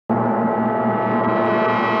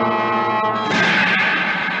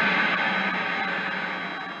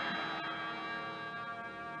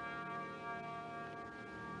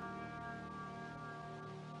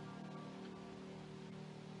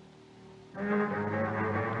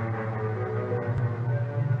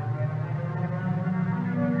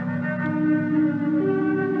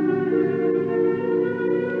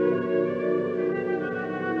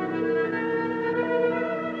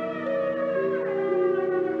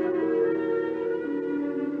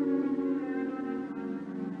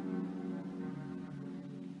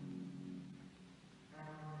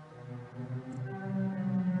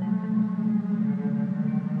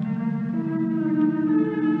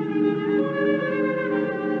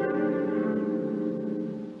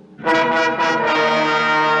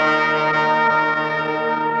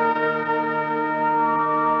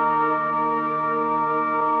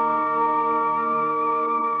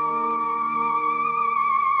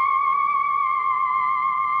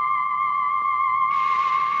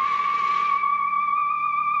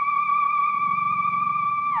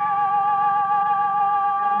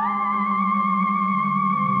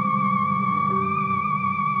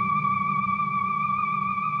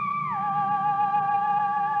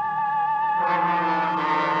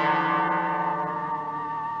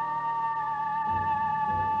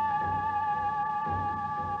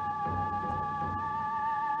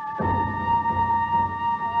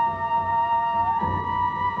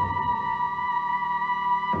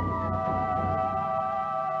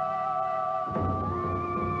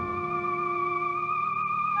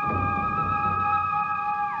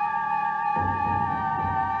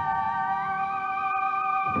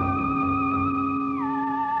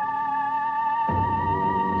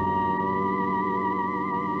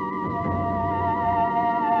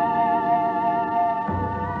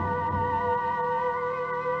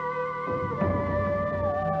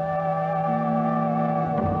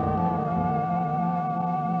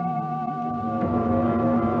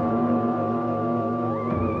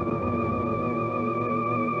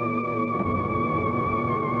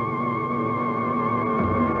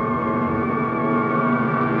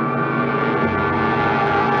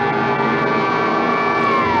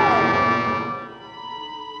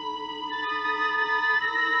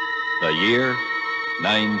The year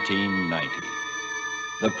 1990.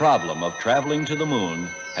 The problem of traveling to the moon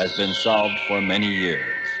has been solved for many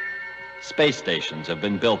years. Space stations have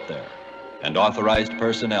been built there, and authorized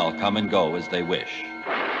personnel come and go as they wish.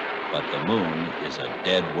 But the moon is a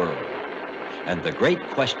dead world, and the great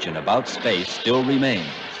question about space still remains.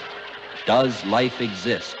 Does life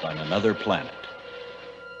exist on another planet?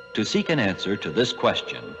 To seek an answer to this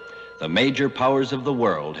question, the major powers of the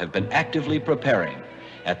world have been actively preparing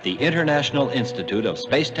at the International Institute of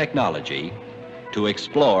Space Technology to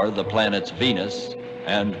explore the planets Venus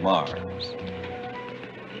and Mars.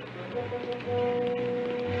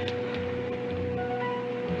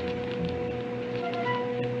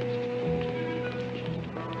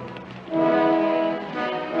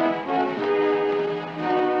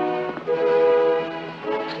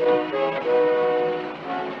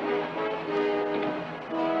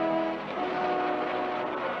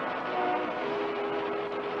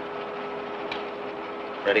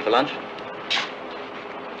 Ready for lunch?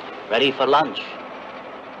 Ready for lunch?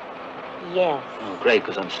 Yes. Oh, great,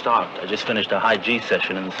 because I'm starved. I just finished a high G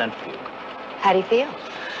session in the centrifuge. How do you feel?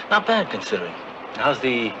 Not bad, considering. How's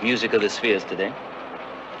the music of the spheres today?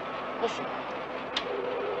 Listen.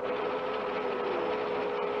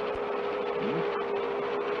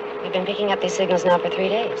 We've been picking up these signals now for 3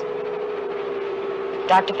 days.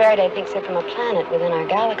 Dr. Faraday thinks they're from a planet within our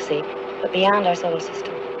galaxy, but beyond our solar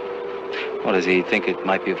system. Well, does he think it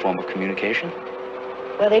might be a form of communication?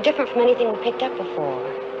 Well, they're different from anything we picked up before.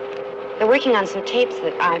 They're working on some tapes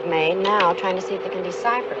that I've made now, trying to see if they can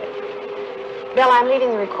decipher it. Bill, I'm leaving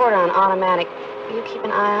the recorder on automatic. Will you keep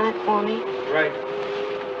an eye on it for me? Right.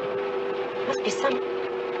 Must be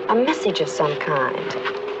a message of some kind.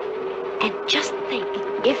 And just think,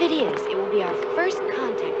 if it is, it will be our first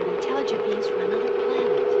contact with intelligent beings from another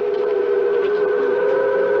planet.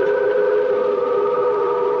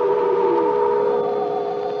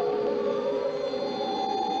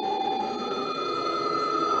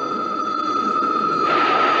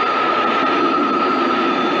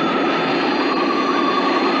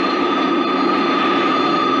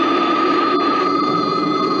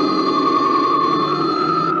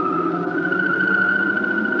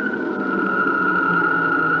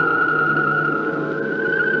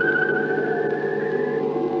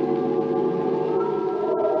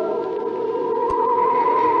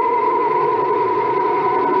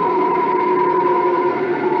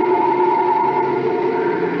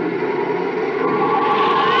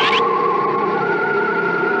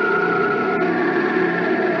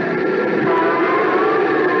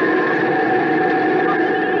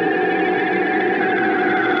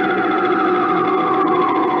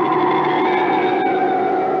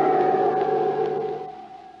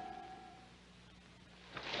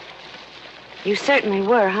 You certainly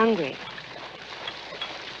were hungry.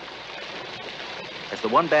 That's the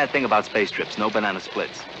one bad thing about space trips, no banana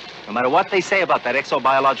splits. No matter what they say about that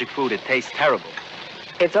exobiologic food, it tastes terrible.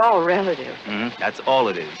 It's all relative. That's all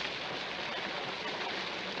it is.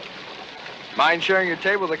 Mind sharing your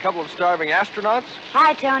table with a couple of starving astronauts?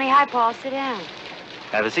 Hi, Tony. Hi, Paul. Sit down.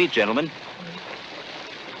 Have a seat, gentlemen.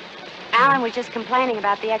 Alan was just complaining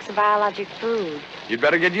about the exobiologic food. You'd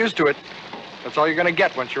better get used to it. That's all you're going to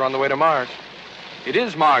get once you're on the way to Mars. It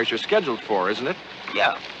is Mars you're scheduled for, isn't it?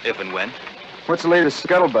 Yeah, if and when. What's the latest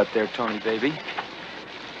scuttlebutt there, Tony, baby?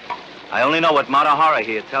 I only know what Matahara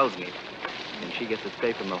here tells me. And she gets it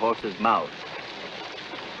straight from the horse's mouth.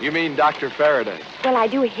 You mean Dr. Faraday? Well, I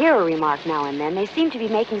do hear a remark now and then. They seem to be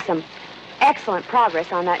making some excellent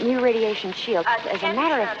progress on that new radiation shield. As a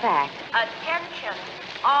matter of fact... Attention,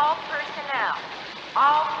 all personnel.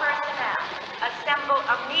 All personnel. Assemble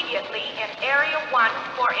immediately in Area 1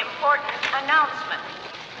 for important announcement.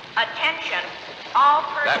 Attention, all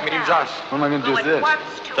personnel. That means us. What am I going to do with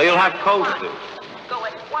this? So you'll have codes to do. Go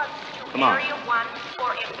at once to Area 1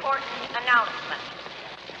 for important announcement.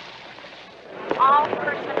 All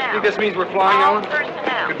personnel. Think this means we're flying, all Alan?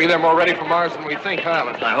 personnel. Could be there more ready for Mars than we think, huh,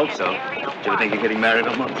 Alan? I hope so. Do you think you're getting married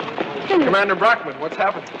a month? Commander Brockman, what's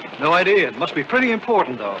happened? No idea. It must be pretty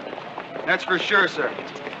important, though. That's for sure, sir.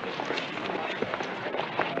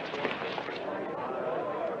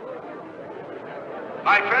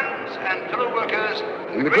 My friends and fellow workers,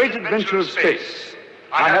 In the great adventure of space,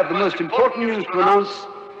 I have the most important news to announce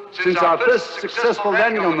since our first successful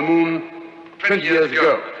landing on the moon 20 years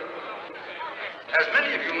ago. as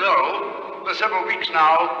many of you know, for several weeks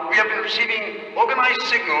now, we have been receiving organized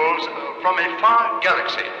signals from a far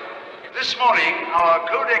galaxy. This morning, our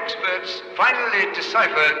code experts finally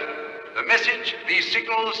deciphered the message these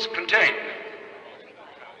signals contain.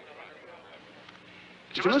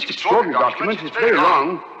 It's a most extraordinary document. It's very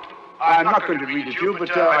long. I'm not going to read it to you,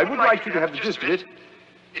 but I would like you to have the gist of it.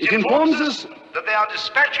 It informs us that they are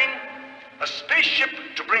dispatching a spaceship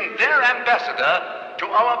to bring their ambassador to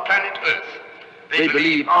our planet Earth. they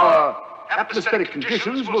believe our atmospheric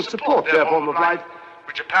conditions will support their form of life.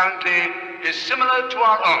 which apparently is similar to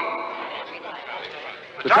our own.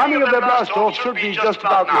 The timing of their blast off should be just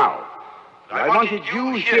about now. I wanted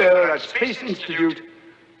you here at Space Institute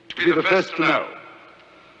to be the first to know.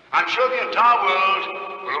 I'm sure the entire world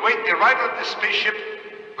will await the arrival of this spaceship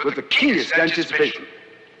With the keenest anticipation.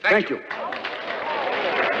 Thank you.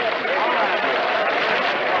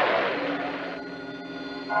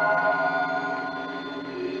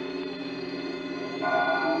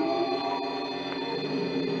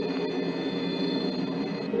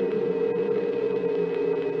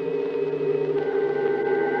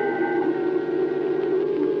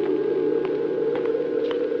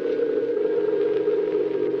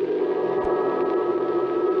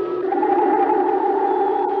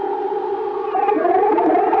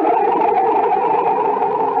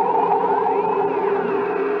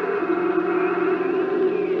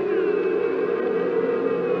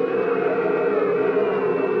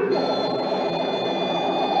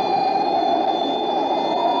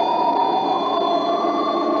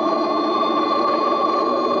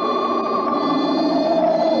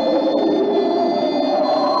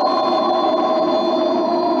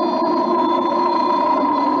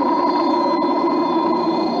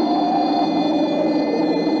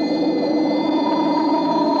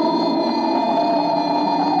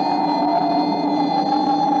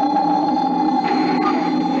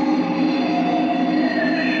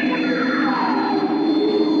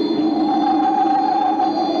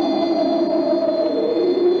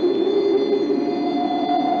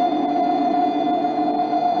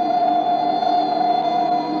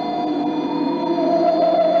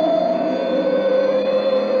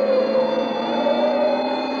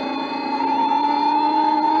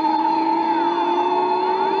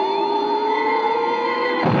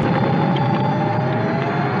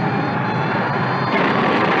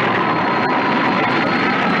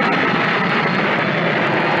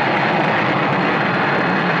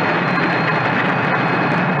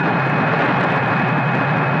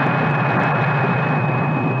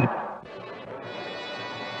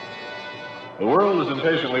 The world is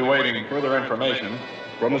impatiently waiting further information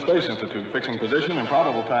from the Space Institute, fixing position and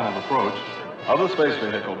probable time of approach of the space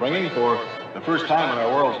vehicle, bringing for the first time in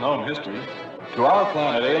our world's known history to our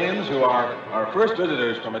planet aliens who are our first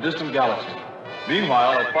visitors from a distant galaxy.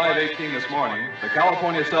 Meanwhile, at 5:18 this morning, the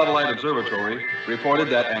California Satellite Observatory reported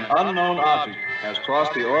that an unknown object has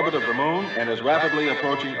crossed the orbit of the moon and is rapidly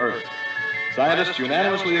approaching Earth. Scientists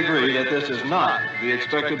unanimously agree that this is not the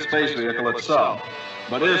expected space vehicle itself,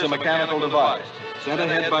 but is a mechanical device, sent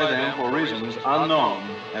ahead by them for reasons unknown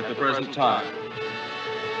at the present time.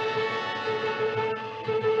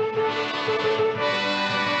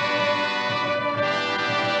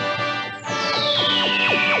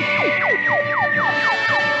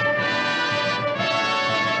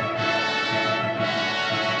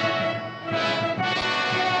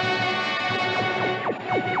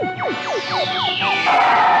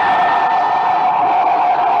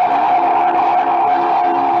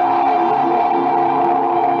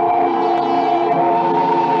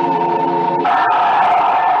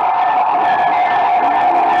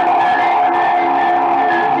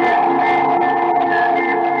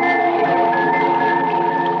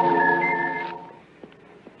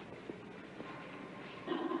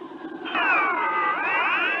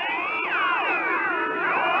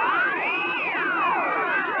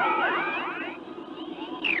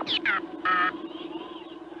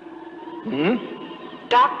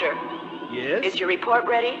 Doctor, Yes? is your report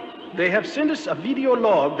ready? They have sent us a video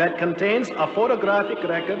log that contains a photographic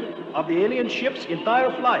record of the alien ship's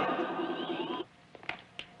entire flight.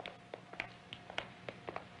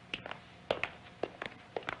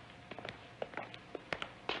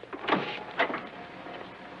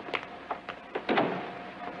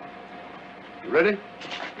 You ready?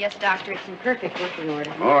 Yes, Doctor, it's in perfect working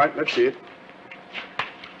order. All right, let's see it.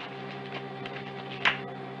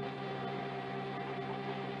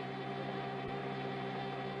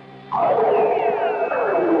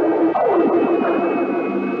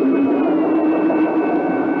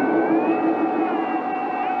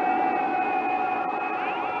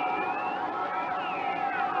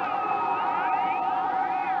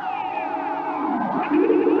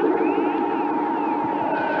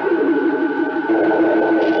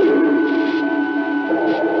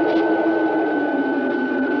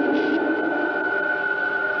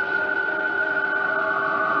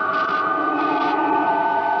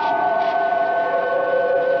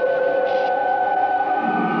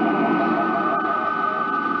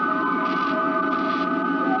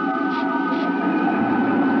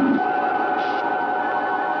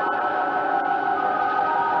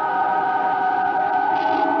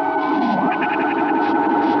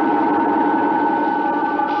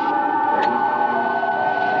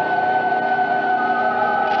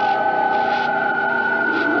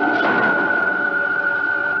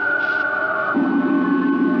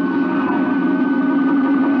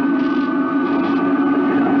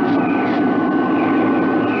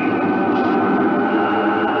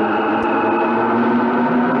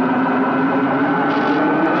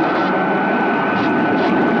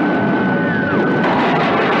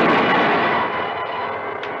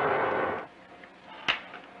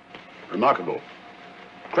 Remarkable.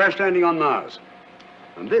 Crash landing on Mars.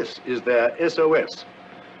 And this is their SOS.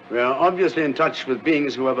 We are obviously in touch with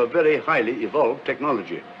beings who have a very highly evolved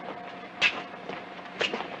technology.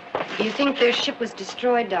 Do you think their ship was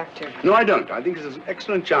destroyed, Doctor? No, I don't. I think there's an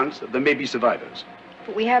excellent chance that there may be survivors.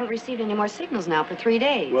 But we haven't received any more signals now for 3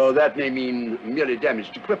 days. Well, that may mean merely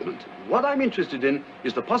damaged equipment. What I'm interested in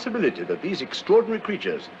is the possibility that these extraordinary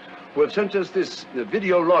creatures who have sent us this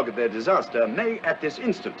video log of their disaster may, at this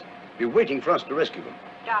instant, be waiting for us to rescue them.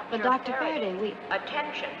 But Dr. Faraday, we...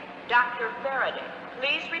 Attention, Dr. Faraday.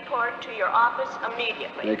 Please report to your office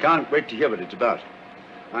immediately. They can't wait to hear what it's about.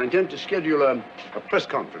 I intend to schedule a press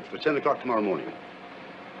conference for 10 o'clock tomorrow morning.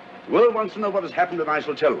 The world wants to know what has happened, and I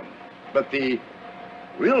shall tell them. But the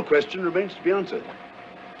real question remains to be answered.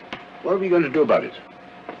 What are we going to do about it?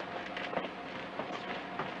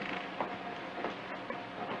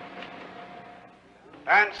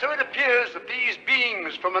 And so it appears that these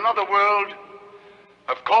beings from another world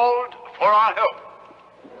have called for our help.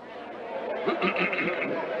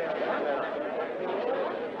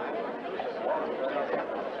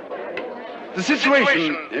 The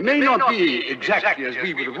situation may not be exactly as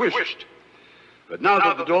we would have wished, but now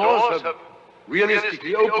that the doors have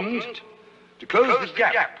realistically opened to close the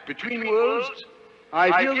gap between worlds,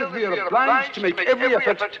 I feel that we are obliged to make every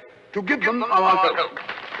effort to give them our help.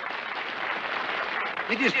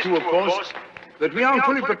 It is true, of course, that we aren't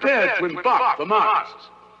fully prepared to embark for Mars.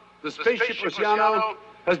 The spaceship Oceano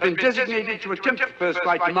has been designated to attempt the first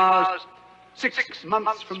flight to Mars 6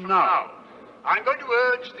 months from now. I'm going to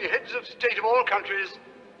urge the heads of state of all countries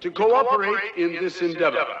to cooperate in this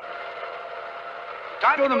endeavor.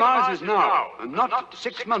 Time to go to Mars is now, and not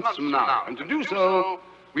 6 months from now. And to do so,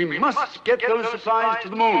 we must get those supplies to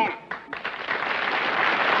the moon.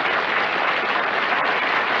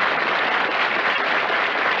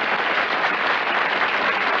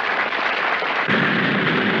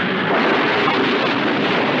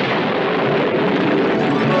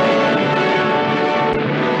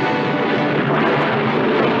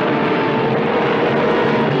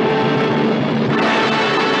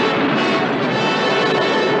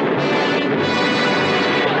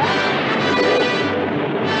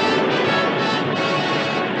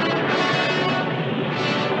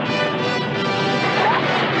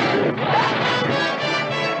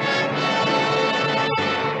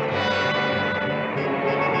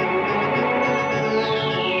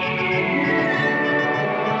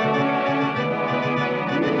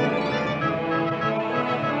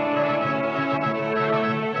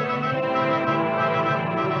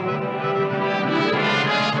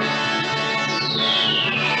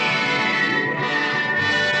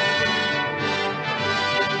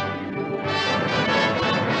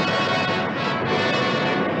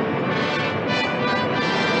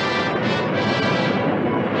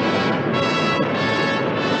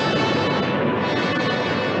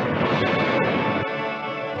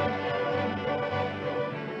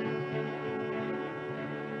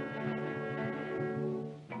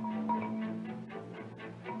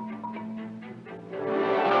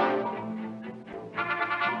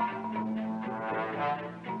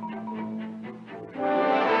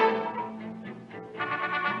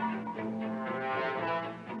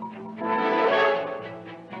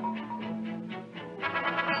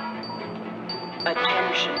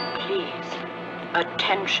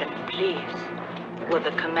 Attention, please. Will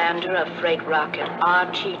the commander of freight rocket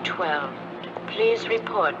RT-12 please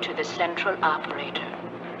report to the central operator?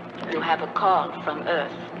 You have a call from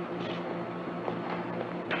Earth.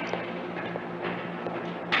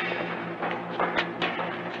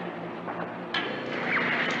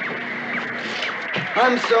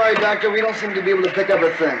 I'm sorry, Doctor. We don't seem to be able to pick up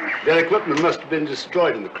a thing. Their equipment must have been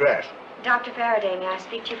destroyed in the crash. Dr. Faraday, may I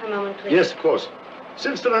speak to you for a moment, please? Yes, of course.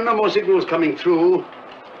 Since there are no more signals coming through,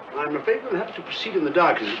 I'm afraid we'll have to proceed in the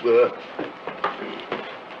dark, as it were.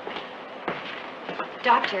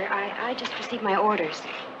 Doctor, I just received my orders.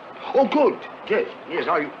 Oh, good. Yes, yes.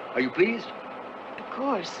 Are you pleased? Of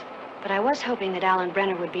course. But I was hoping that Alan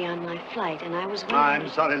Brenner would be on my flight, and I was wondering... I'm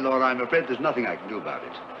sorry, Laura. I'm afraid there's nothing I can do about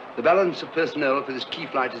it. The balance of personnel for this key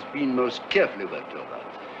flight has been most carefully worked over.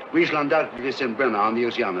 We shall undoubtedly send Brenner on the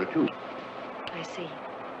Oceano, too. I see.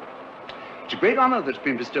 It's a great honor that's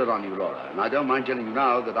been bestowed on you, Laura, and I don't mind telling you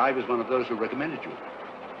now that I was one of those who recommended you.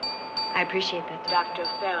 I appreciate that. Dr.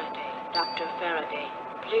 Faraday,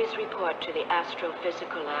 please report to the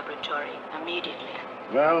astrophysical laboratory immediately.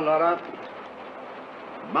 Well, Laura,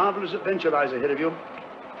 a marvelous adventure lies ahead of you.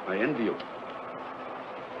 I envy you.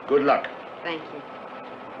 Good luck. Thank you.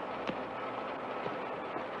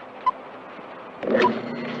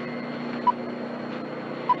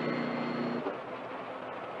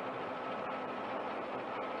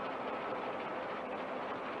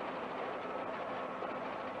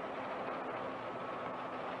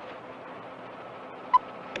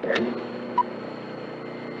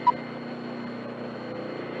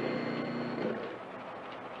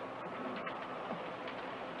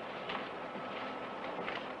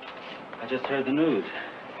 I just heard the news.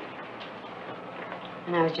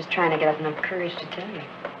 And I was just trying to get up enough courage to tell you.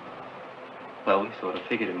 Well, we sort of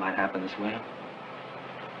figured it might happen this way.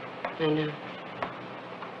 I know.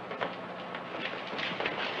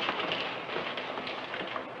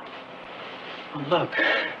 Oh, look.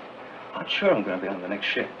 I'm sure I'm going to be on the next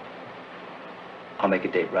ship. I'll make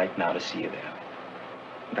a date right now to see you there.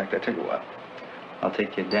 In fact, I tell you what. I'll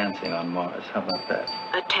take you dancing on Mars. How about that?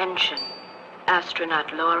 Attention.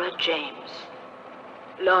 Astronaut Laura James.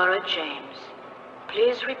 Laura James,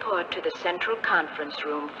 please report to the central conference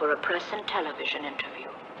room for a press and television interview.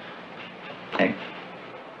 Hey,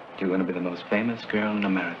 you're going to be the most famous girl in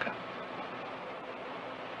America.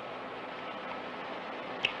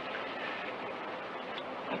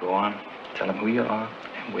 Now go on, tell them who you are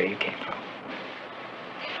and where you came from.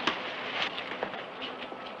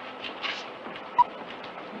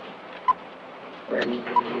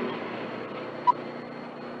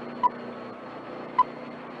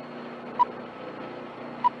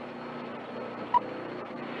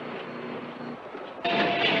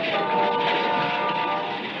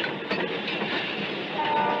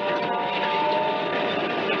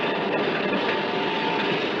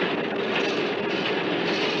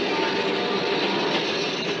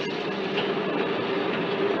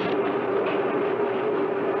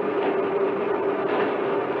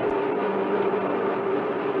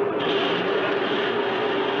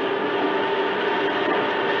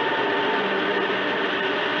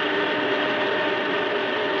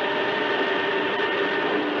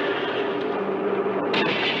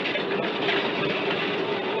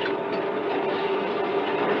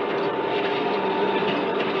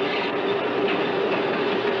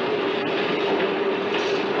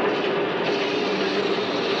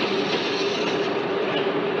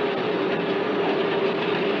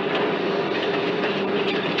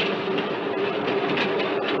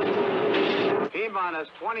 T-minus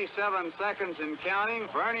 27 seconds and counting.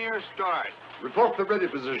 Vernier start. Report the ready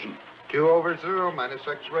position. 2/0, minus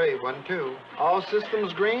X-ray, 1-2. All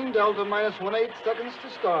systems green, Delta minus 1/8 seconds to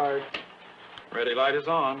start. Ready light is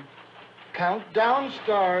on. Countdown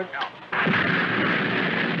start.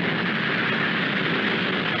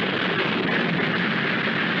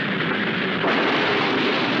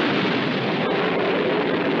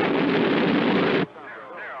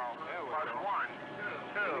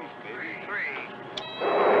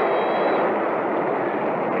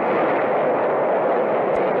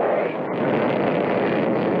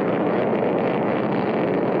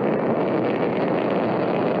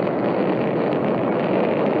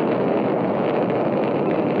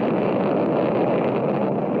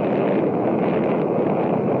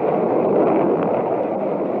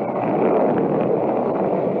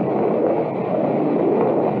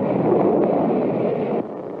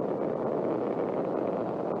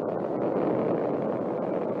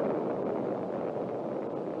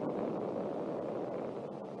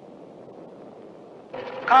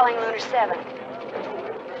 Calling Lunar 7.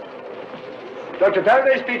 Dr.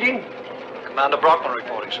 Faraday speaking. Commander Brockman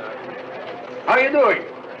reporting, sir. How are you doing?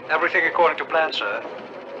 Everything according to plan, sir.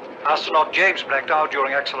 Astronaut James blacked out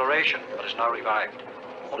during acceleration, but is now revived.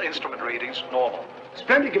 All instrument readings normal.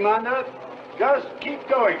 Splendid, Commander. Just keep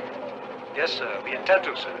going. Yes, sir. We intend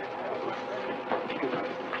to, sir.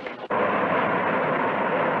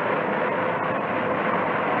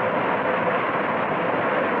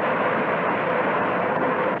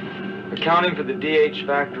 Accounting for the DH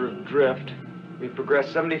factor of drift, we've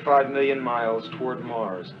progressed 75 million miles toward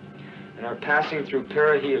Mars and are passing through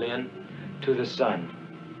perihelion to the Sun.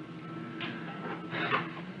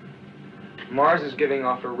 Mars is giving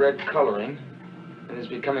off a red coloring and is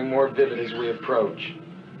becoming more vivid as we approach.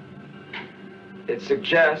 It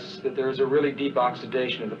suggests that there is a really deep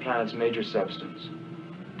oxidation of the planet's major substance.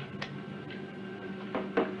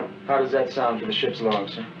 How does that sound for the ship's log,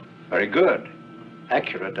 sir? Very good.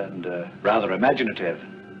 Accurate and rather imaginative.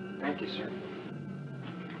 Thank you, sir.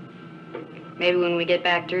 Maybe when we get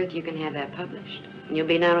back to Earth, you can have that published. And you'll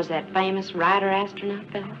be known as that famous writer-astronaut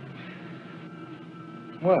fellow.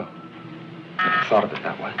 Well, I never thought of it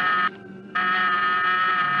that way.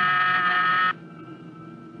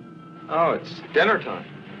 Oh, it's dinner time.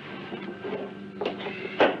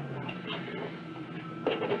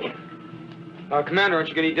 Commander, aren't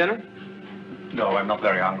you going to eat dinner? No, I'm not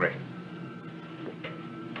very hungry.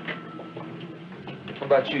 How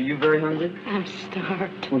about you? You very hungry? I'm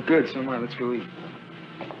starved. Well, good. So am I. Let's go eat.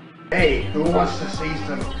 Hey, who wants to see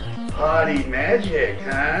some party magic,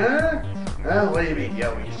 huh? What do you mean?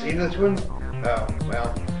 Yeah, well, you seen this one? Oh,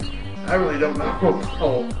 well, I really don't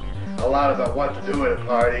know a lot about what to do at a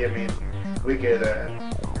party. I mean, we could, I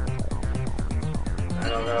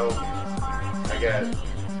don't know, I guess.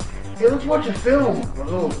 Hey, let's watch a film a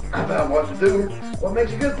little about what to do. What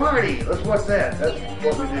makes a good party? Let's watch that. That's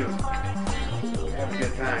what we do. Have a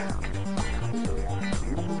good time.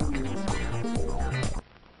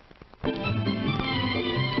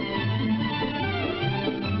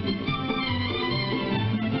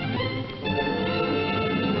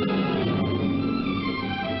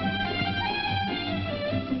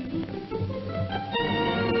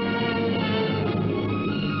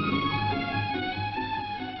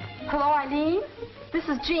 Hello, Eileen. This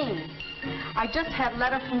is Jean. I just had a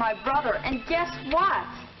letter from my brother, and guess what?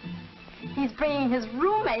 He's bringing his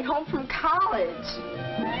roommate home from college.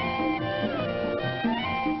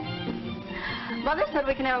 Mother said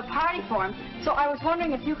we can have a party for him, so I was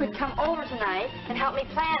wondering if you could come over tonight and help me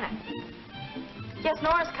plan it. Yes,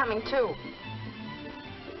 Nora's coming too.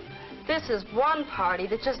 This is one party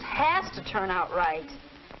that just has to turn out right.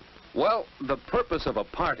 Well, the purpose of a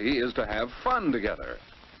party is to have fun together.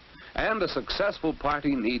 And a successful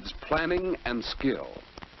party needs planning and skill.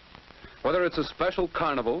 Whether it's a special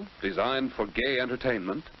carnival designed for gay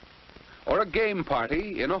entertainment, or a game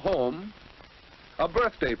party in a home, a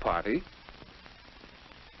birthday party,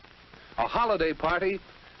 a holiday party,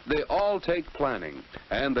 they all take planning,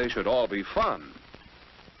 and they should all be fun.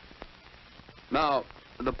 Now,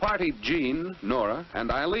 the party Jean, Nora, and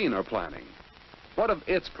Eileen are planning. What of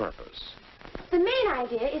its purpose? The main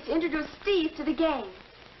idea is to introduce Steve to the gang.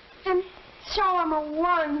 And show him a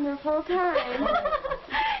wonderful time.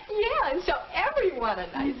 Yeah, and show everyone a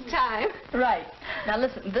nice time. Right. Now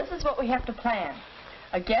listen, this is what we have to plan.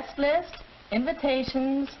 A guest list,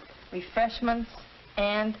 invitations, refreshments,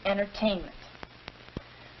 and entertainment.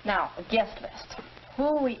 Now, a guest list. Who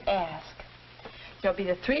will we ask? There'll be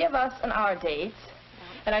the three of us and our dates,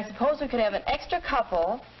 and I suppose we could have an extra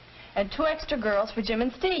couple and 2 extra girls for Jim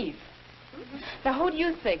and Steve. Now, who do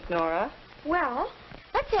you think, Nora? Well,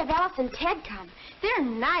 let's have Alice and Ted come. They're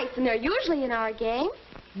nice, and they're usually in our gang.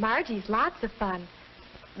 Margie's lots of fun.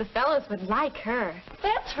 The fellows would like her.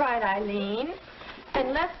 That's right, Eileen.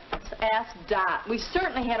 And let's ask Dot. We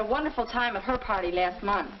certainly had a wonderful time at her party last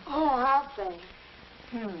month. Oh, I'll say.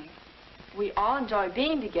 We all enjoy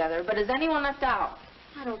being together, but has anyone left out?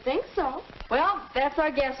 I don't think so. Well, that's our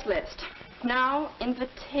guest list. Now,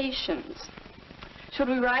 invitations. Should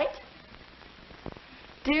we write?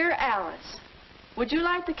 Dear Alice, would you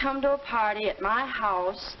like to come to a party at my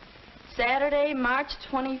house Saturday, March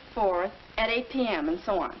 24th at 8 p.m. and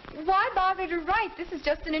so on? Why bother to write? This is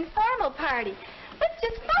just an informal party. Let's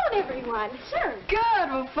just phone everyone. Sure.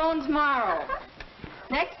 Good. We'll phone tomorrow.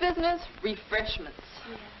 Next business, refreshments.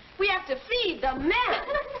 Yeah. We have to feed the men.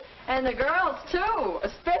 And the girls, too,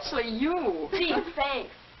 especially you. Gee,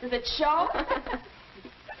 thanks. Does it show?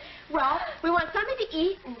 Well, we want something to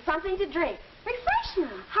eat and something to drink.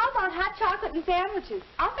 Refreshments. How about hot chocolate and sandwiches?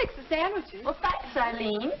 I'll fix the sandwiches. Well, thanks,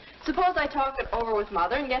 Eileen. Suppose I talk it over with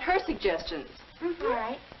Mother and get her suggestions. Mm-hmm. All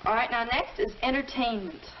right. All right, now next is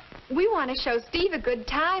entertainment. We want to show Steve a good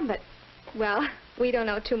time, but Well, we don't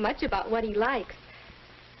know too much about what he likes.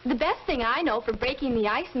 The best thing I know for breaking the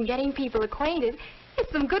ice and getting people acquainted is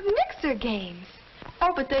some good mixer games.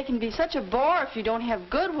 Oh, but they can be such a bore if you don't have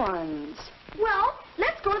good ones. Well,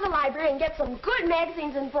 let's go to the library and get some good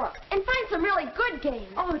magazines and books and find some really good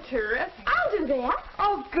games. Oh, terrific. I'll do that.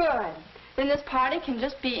 Oh, good. Then this party can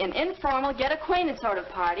just be an informal, get-acquainted sort of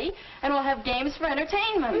party, and we'll have games for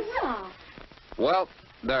entertainment. Yeah. Well,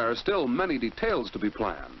 there are still many details to be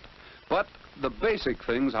planned, but the basic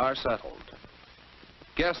things are settled.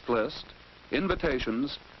 Guest list,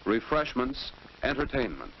 invitations, refreshments,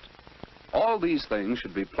 entertainment. All these things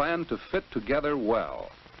should be planned to fit together well.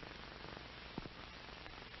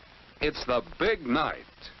 It's the big night.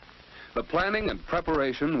 The planning and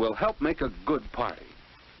preparation will help make a good party.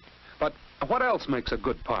 But what else makes a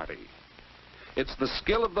good party? It's the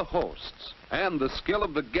skill of the hosts and the skill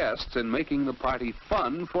of the guests in making the party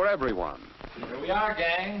fun for everyone. Here we are,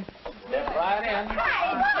 gang. Step right in.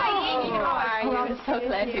 Hi, How are you? I'm so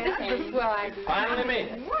glad you're here. Finally made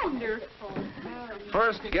it. Wonderful.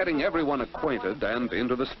 First, getting everyone acquainted and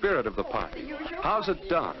into the spirit of the party. How's it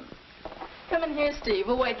done? Come in here, Steve.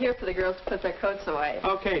 We'll wait here for the girls to put their coats away.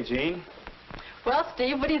 Okay, Gene. Well,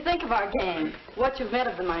 Steve, what do you think of our game? What you've met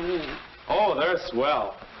of them, I mean. Oh, they're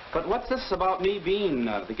swell. But what's this about me being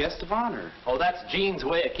the guest of honor? Oh, that's Gene's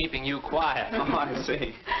way of keeping you quiet. Oh, I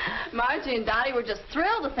see. Margie and Dottie were just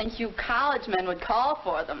thrilled to think you college men would call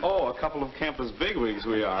for them. Oh, a couple of campus bigwigs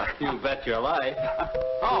we are. You bet your life.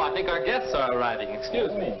 Oh, I think our guests are arriving.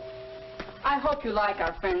 Excuse me. I hope you like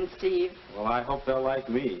our friend, Steve. Well, I hope they'll like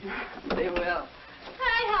me. They will.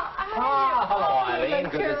 Oh, hello, Eileen.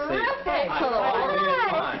 Good to see you. Hey, hello.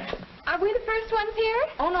 Hi. Are we the first ones here?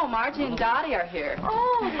 Oh, no, Margie and Dottie are here.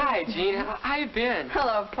 Oh. Hi, Gene. How you been?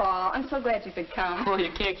 Hello, Paul. I'm so glad you could come. Well, you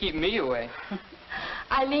can't keep me away.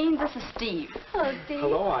 Eileen, this is Steve. Hello, Steve.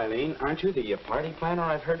 Hello, Eileen. Aren't you the party planner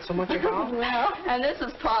I've heard so much about? Well, and this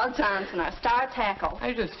is Paul Johnson, our star tackle. How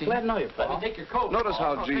you doing, Steve? Glad to know you, Paul. Let me take your coat. Notice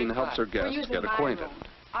Paul. how Jean helps her We're guests using get my acquainted. room.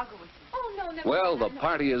 I'll go with you. Oh, no, never Well, mind. the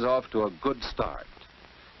party is off to a good start.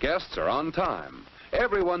 Guests are on time.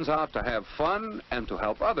 Everyone's out to have fun and to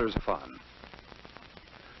help others have fun.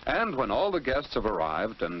 And when all the guests have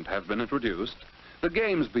arrived and have been introduced, the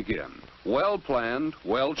games begin. Well-planned,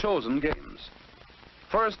 well-chosen games.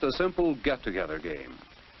 First, a simple get-together game.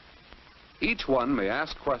 Each one may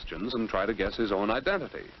ask questions and try to guess his own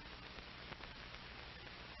identity.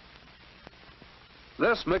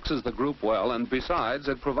 This mixes the group well, and besides,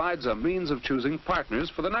 it provides a means of choosing partners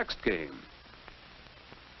for the next game.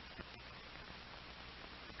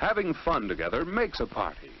 Having fun together makes a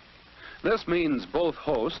party. This means both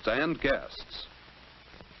hosts and guests.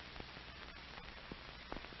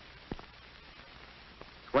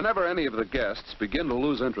 Whenever any of the guests begin to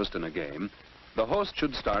lose interest in a game, the host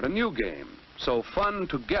should start a new game, so fun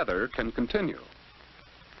together can continue.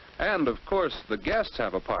 And, of course, the guests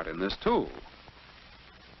have a part in this, too.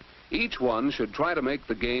 Each one should try to make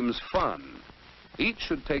the games fun. Each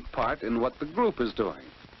should take part in what the group is doing.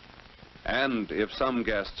 And if some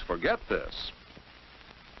guests forget this,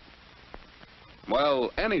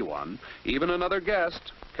 well, anyone, even another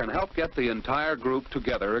guest, can help get the entire group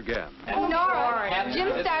together again. Oh, Nora, Jim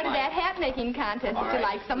started that hat-making contest that you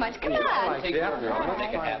like so much. Come on. Take your girl, we'll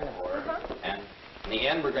make a hat for her. And in the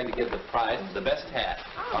end, we're going to give the prize to the best hat.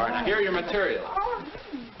 All right, now here are your materials.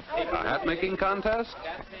 A hat-making contest?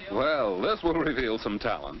 Well, this will reveal some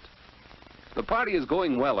talent. The party is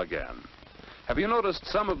going well again. Have you noticed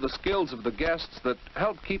some of the skills of the guests that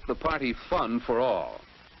help keep the party fun for all?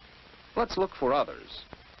 Let's look for others.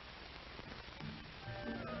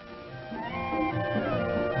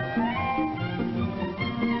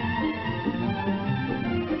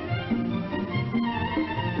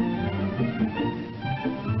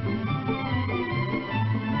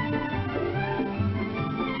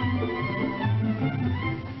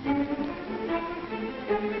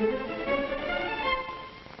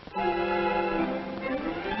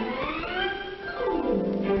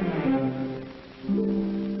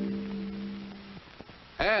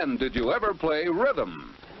 And did you ever play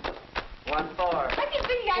rhythm? 1-4. I can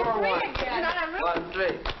see you guys 4-1. three again.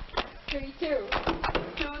 1-3. 3-2.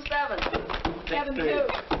 2-7. 7-2.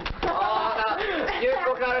 Oh, no. You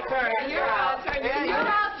broke out a turn. You're out. You're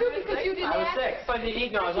out, too, because you did I was that. 6. But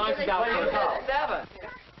you know, as long as you got one call. 7.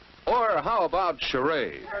 Or how about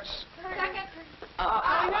charades? Second.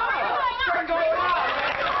 I know. Turn going on.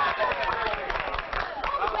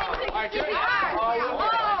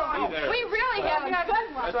 We really have a good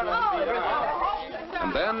one.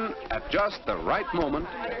 And then, at just the right moment,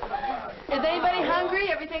 Is anybody hungry?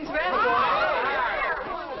 Everything's ready.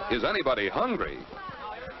 is anybody hungry?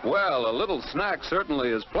 Well, a little snack certainly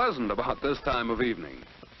is pleasant about this time of evening.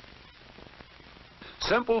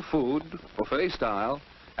 Simple food, buffet style,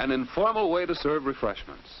 an informal way to serve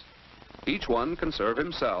refreshments. Each one can serve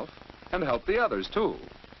himself and help the others, too.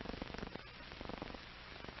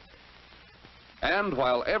 And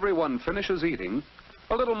while everyone finishes eating,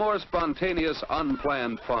 a little more spontaneous,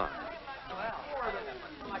 unplanned fun.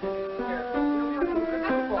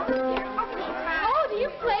 Oh, do you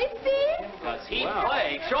play, Steve? Does he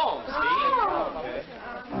play? Show him, Steve. Oh.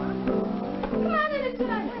 Come on in and sit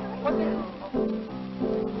down. What's this?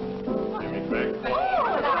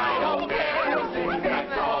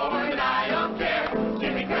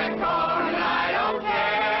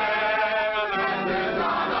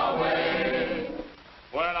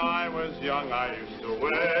 I used to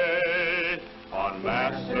wait on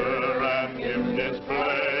master and him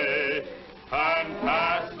display and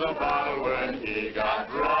pass the bottle when he got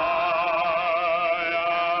dry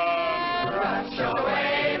and rush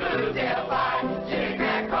away, Bluesdale Five. Jimmy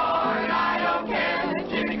crack corn and I don't care.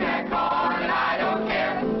 Jimmy crack corn and I don't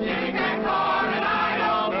care. Jimmy crack corn and I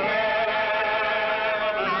don't care.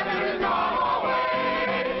 The master's gone away.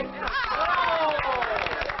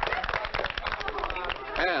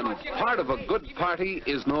 And part of a good party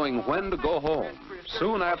is knowing when to go home,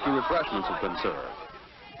 soon after refreshments have been served.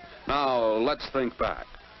 Now, let's think back.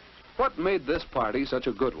 What made this party such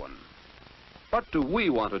a good one? What do we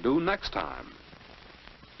want to do next time?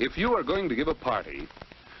 If you are going to give a party,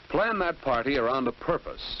 plan that party around a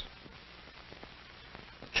purpose.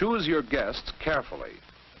 Choose your guests carefully.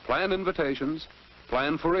 Plan invitations,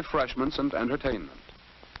 plan for refreshments and entertainment.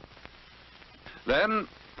 Then,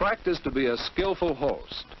 practice to be a skillful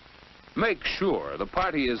host. Make sure the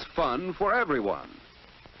party is fun for everyone.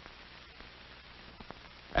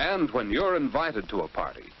 And when you're invited to a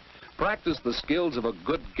party, practice the skills of a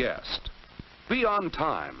good guest. Be on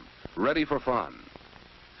time, ready for fun.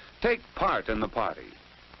 Take part in the party.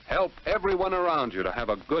 Help everyone around you to have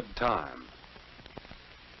a good time.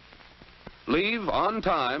 Leave on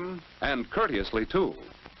time and courteously, too,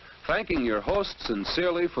 thanking your host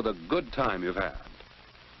sincerely for the good time you've had.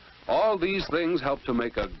 All these things help to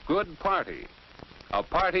make a good party, a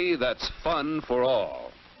party that's fun for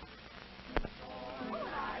all.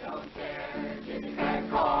 I don't care, Jimmy crack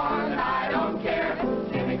corn, I don't care,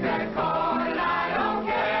 Jimmy crack corn, I don't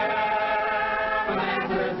care, the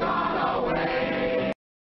master's gone away.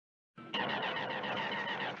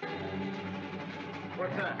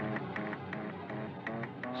 What's that?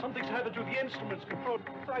 Something's happened to the instruments control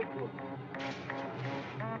flight room.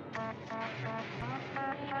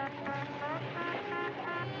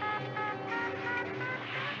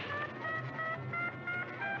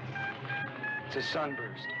 It's a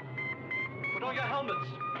sunburst. Put on your helmets.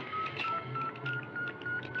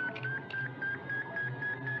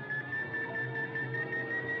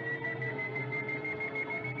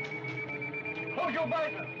 Hold your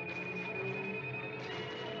visor.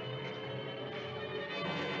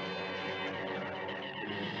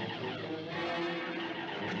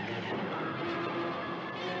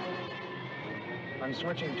 I'm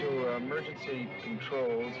switching to emergency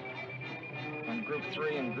controls on Group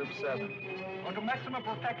 3 and Group 7. On to maximum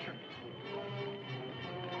protection.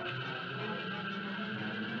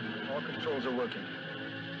 All controls are working.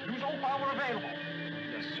 Use all power available.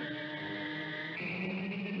 Yes, sir.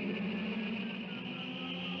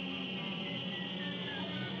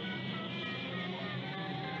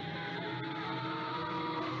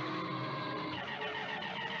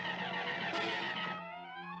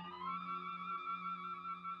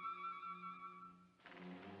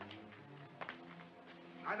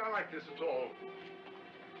 I don't like this at all.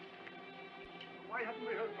 Why haven't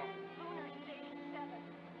we heard from him? Lunar Station 7.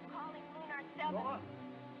 Calling Lunar 7.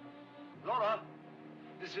 Laura,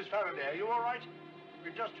 this is Faraday. Are you all right?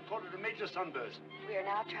 We've just recorded a major sunburst. We are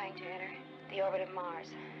now trying to enter the orbit of Mars.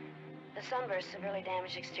 The sunburst severely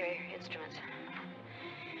damaged exterior instruments.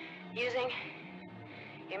 Using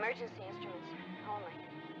emergency instruments only.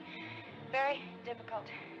 Very difficult.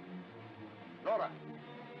 Laura,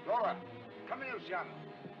 come here, Luciano.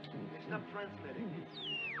 It's not transmitting.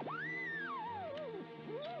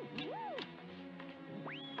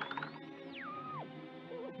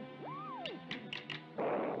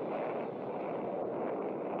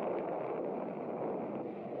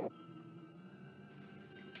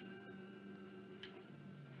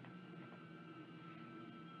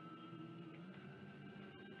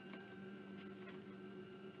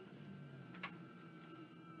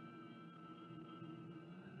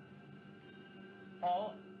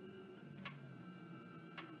 Paul?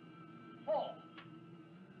 Paul?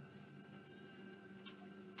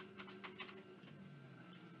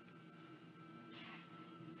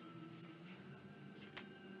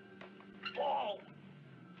 fall.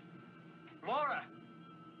 Laura,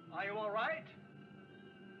 are you all right?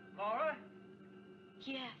 Laura?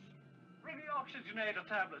 Yes. Bring the oxygenator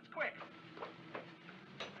tablets, quick.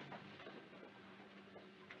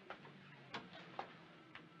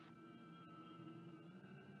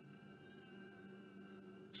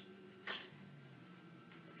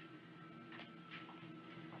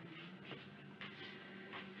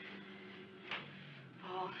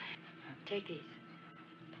 Paul, take these.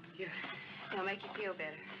 Here, they'll make you feel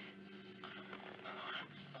better.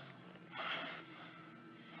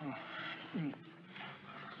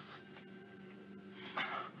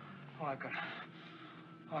 Oh,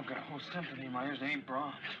 I've got a whole symphony in my ears. They ain't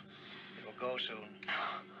Brahms. It'll go soon.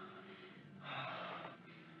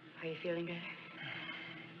 Are you feeling better?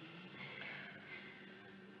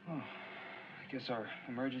 Oh, I guess our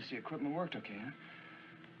emergency equipment worked okay, huh?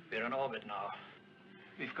 We're in orbit now.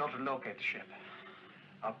 We've got to locate the ship.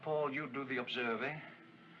 Now, Paul, you do the observing.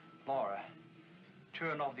 Laura,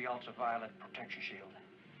 turn off the ultraviolet protection shield.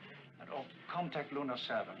 And contact Lunar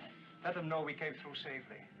 7. Let them know we came through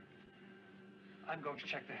safely. I'm going to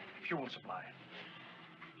check the fuel supply.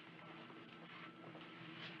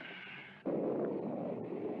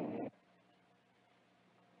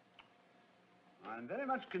 I'm very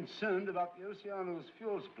much concerned about the Oceano's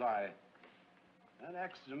fuel supply. That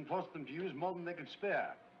accident forced them to use more than they could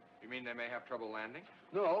spare. You mean they may have trouble landing?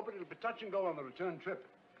 No, but it'll be touch and go on the return trip.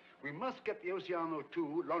 We must get the Oceano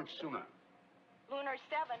 2 launched sooner. Lunar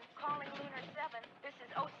 7, calling Lunar 7. This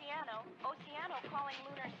is Oceano. Oceano calling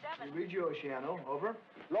Lunar 7. We read you, Oceano. Over.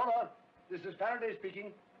 Laura, this is Faraday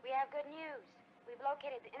speaking. We have good news. We've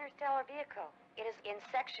located the interstellar vehicle. It is in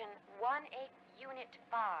section 18, Unit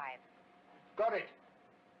 5. Got it.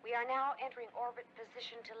 We are now entering orbit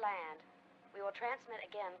position to land. We will transmit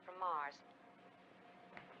again from Mars.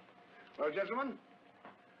 Well, gentlemen,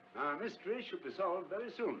 our mystery should be solved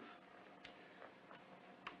very soon.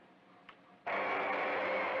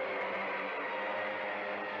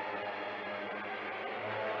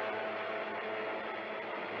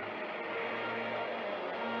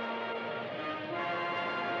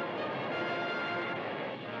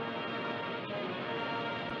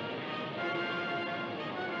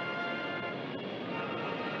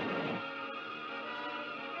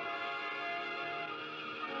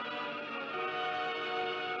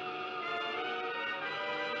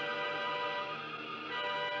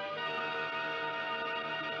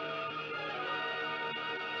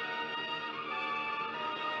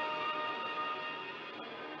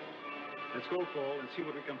 Let's go, Paul, and see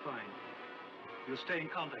what we can find. We'll stay in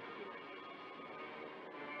contact with you.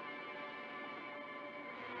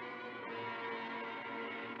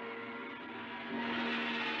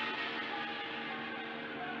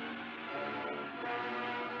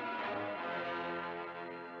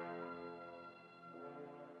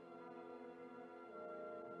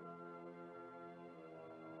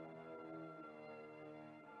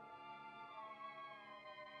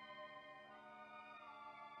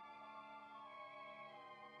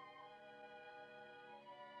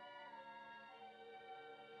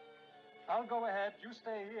 I'll go ahead. You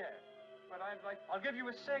stay here. But I'll give you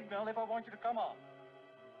a signal if I want you to come on.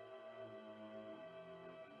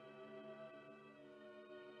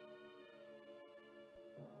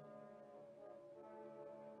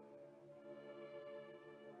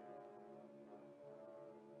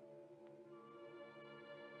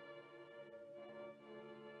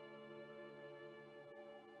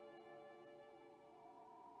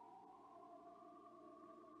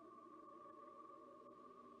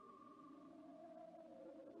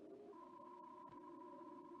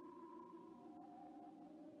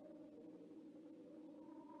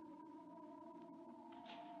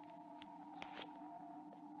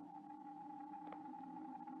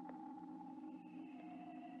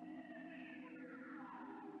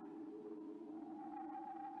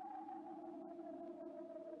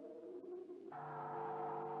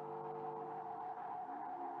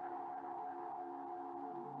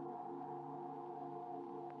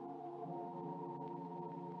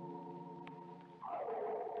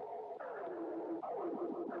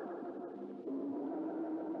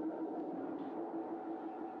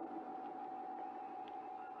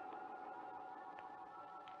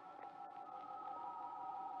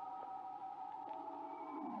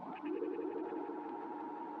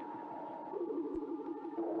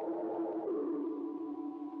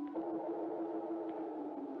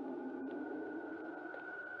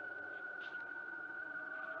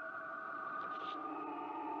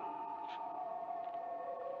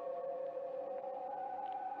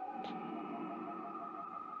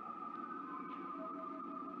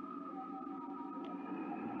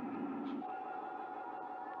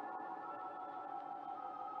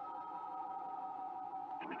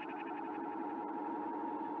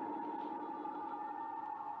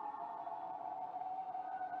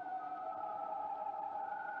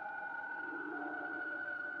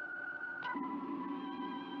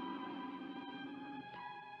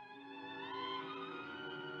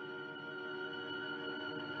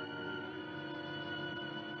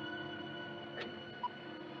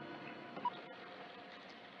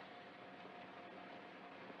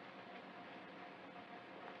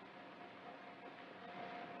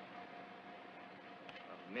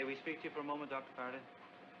 May we speak to you for a moment, Dr. Faraday?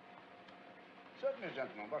 Certainly,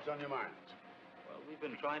 gentlemen. What's on your minds? Well, we've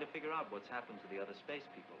been trying to figure out what's happened to the other space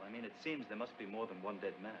people. I mean, it seems there must be more than one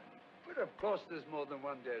dead man. But of course there's more than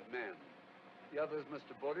one dead man. The others must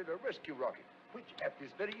have boarded a rescue rocket, which at this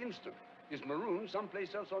very instant is marooned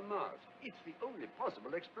someplace else on Mars. It's the only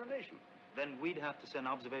possible explanation. Then we'd have to send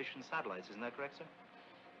observation satellites, isn't that correct, sir?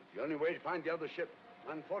 It's the only way to find the other ship.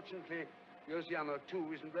 Unfortunately, the Oceano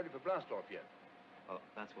 2 isn't ready for blastoff yet. Well,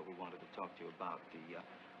 that's what we wanted to talk to you about. The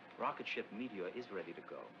rocket ship Meteor is ready to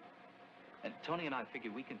go. And Tony and I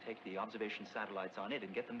figure we can take the observation satellites on it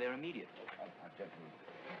and get them there immediately. Gentlemen,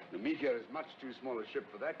 the Meteor is much too small a ship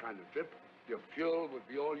for that kind of trip. Your fuel would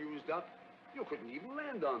be all used up. You couldn't even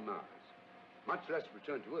land on Mars, much less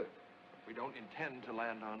return to Earth. We don't intend to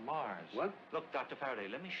land on Mars. What? Look, Dr. Faraday,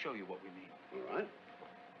 let me show you what we mean. All right.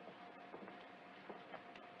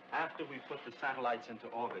 After we put the satellites into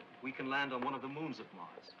orbit, we can land on one of the moons of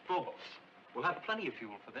Mars, Phobos. We'll have plenty of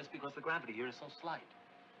fuel for this because the gravity here is so slight.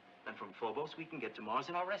 Then from Phobos, we can get to Mars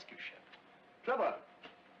in our rescue ship. Clever.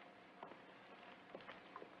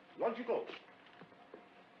 Logical.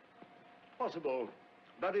 Possible,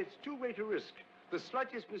 but it's too great a risk. The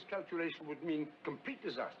slightest miscalculation would mean complete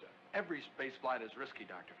disaster. Every space flight is risky,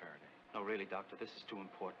 Dr. Faraday. No, really, Doctor, this is too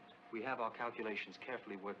important. We have our calculations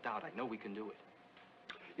carefully worked out. I know we can do it.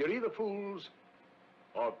 You're either fools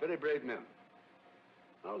or very brave men.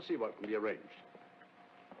 I'll see what can be arranged.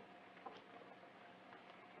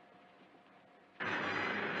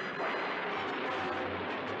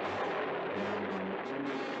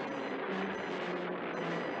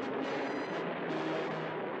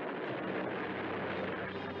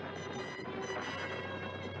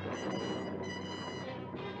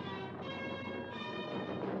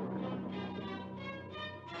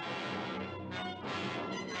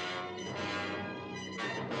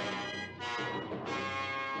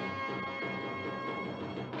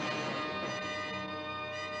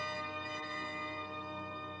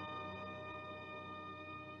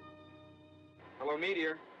 Hello,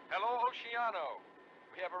 Meteor. Hello, Oceano.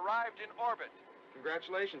 We have arrived in orbit.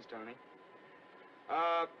 Congratulations, Tony.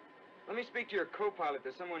 Let me speak to your co-pilot.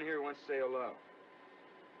 There's someone here who wants to say hello.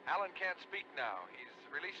 Alan can't speak now. He's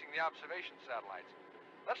releasing the observation satellites.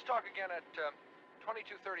 Let's talk again at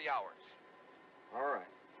 22:30 hours. All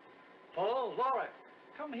right. Paul, Laura,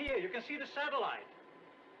 come here. You can see the satellite.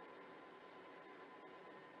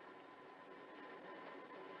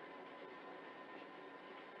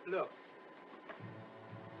 Look.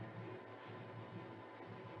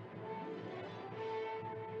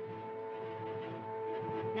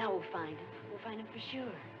 Now we'll find him. We'll find him for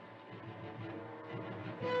sure.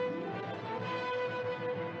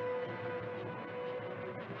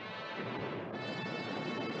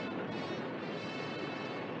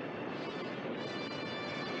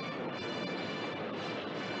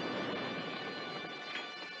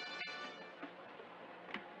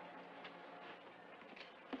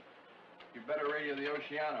 You better radio the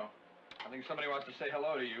Oceano. I think somebody wants to say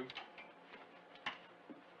hello to you.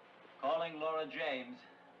 Calling Laura James.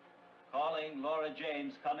 Calling Laura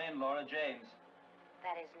James. Come in, Laura James.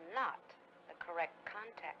 That is not the correct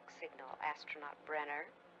contact signal, Astronaut Brenner.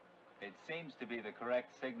 It seems to be the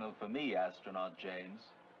correct signal for me, Astronaut James.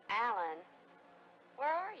 Alan,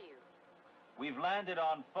 where are you? We've landed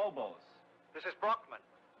on Phobos. This is Brockman.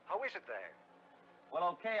 How is it there?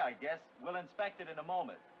 Well, okay, I guess. We'll inspect it in a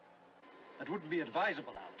moment. That wouldn't be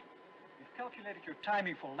advisable, Alan. We've calculated your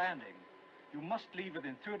timing for landing. You must leave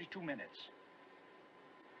within 32 minutes.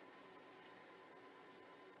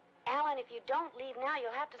 Alan, if you don't leave now,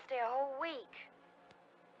 you'll have to stay a whole week.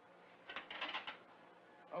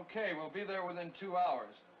 Okay, we'll be there within 2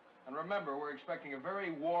 hours. And remember, we're expecting a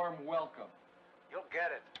very warm welcome. You'll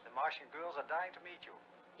get it. The Martian girls are dying to meet you.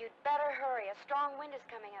 You'd better hurry. A strong wind is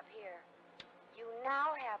coming up here. You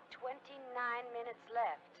now have 29 minutes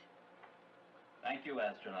left. Thank you,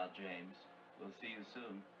 Astronaut James. We'll see you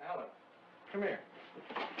soon. Alan, come here.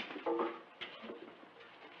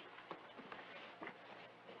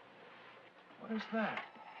 What is that?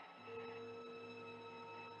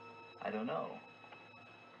 I don't know.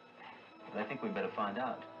 But I think we'd better find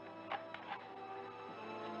out.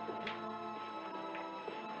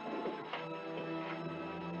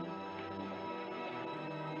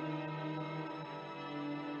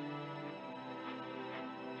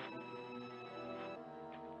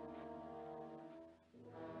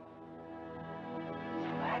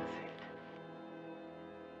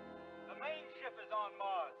 The main ship is on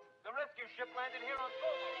Mars. The rescue ship landed here on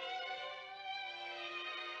Phobos.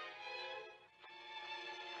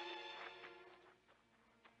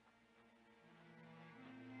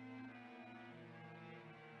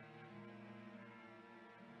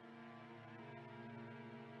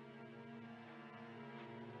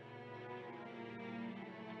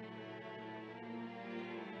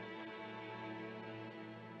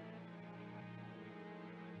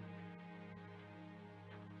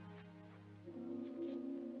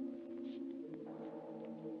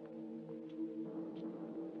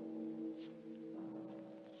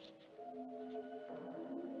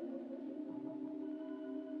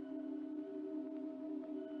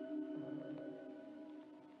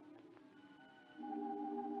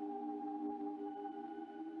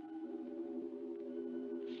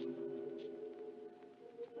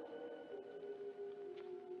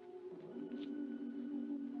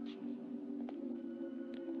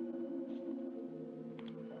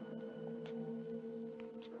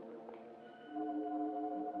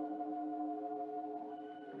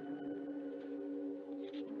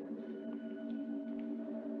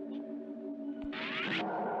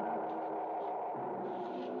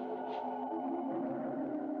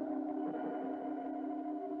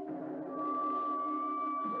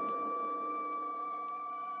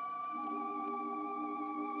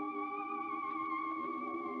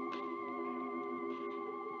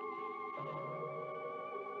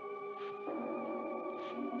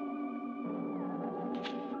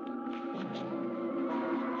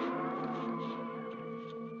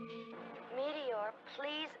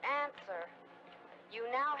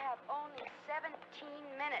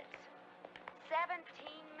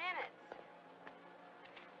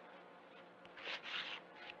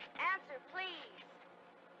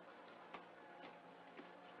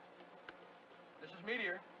 Mrs.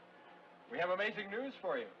 Meteor. We have amazing news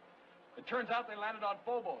for you. It turns out they landed on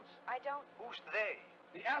Phobos. I don't... Who's they?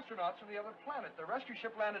 The astronauts from the other planet. The rescue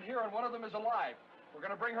ship landed here, and one of them is alive. We're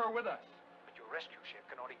going to bring her with us. But your rescue ship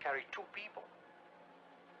can only carry 2 people.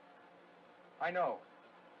 I know.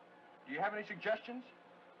 Do you have any suggestions?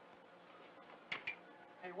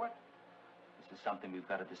 Hey, what? This is something we've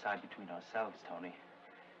got to decide between ourselves, Tony.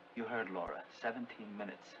 You heard Laura. 17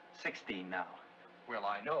 minutes. 16 now. Well,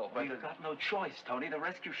 I know, but... We've got no choice, Tony. The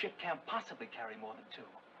rescue ship can't possibly carry more than 2.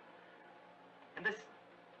 And this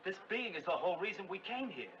being is the whole reason we came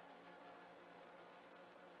here.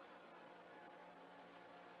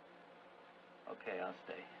 Okay, I'll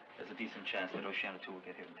stay. There's a decent chance that Oceana 2 will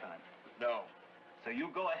get here in time. No. So you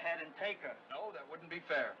go ahead and take her. No, that wouldn't be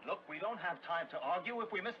fair. Look, we don't have time to argue.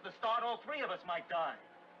 If we miss the start, all 3 of us might die.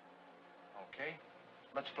 Okay.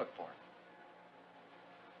 Let's flip for it.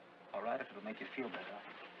 All right, if it'll make you feel better.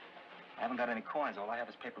 I haven't got any coins. All I have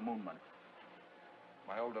is paper moon money.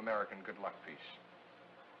 My old American good luck piece.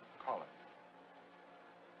 Call it.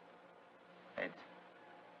 Heads.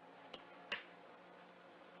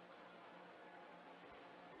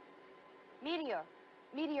 Meteor.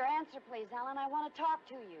 Meteor, answer, please, Alan. I want to talk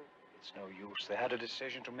to you. It's no use. They had a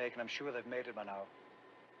decision to make, and I'm sure they've made it by now.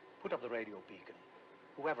 Put up the radio beacon.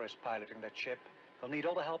 Whoever is piloting that ship, they'll need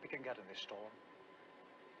all the help he can get in this storm.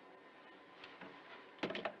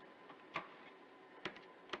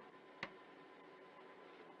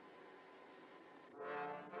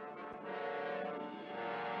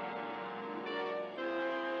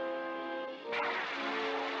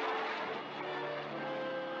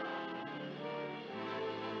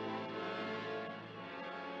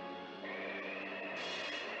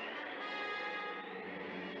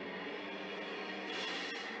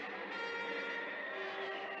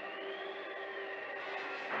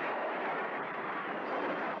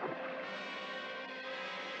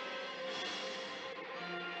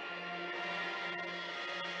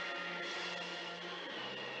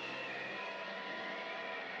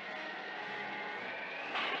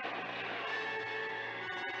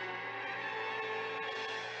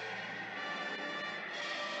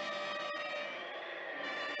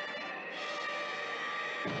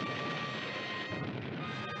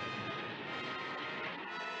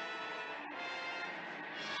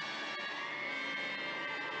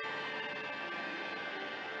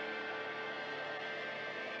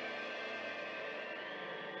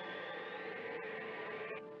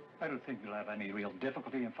 I don't think we'll have any real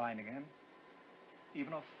difficulty in finding him.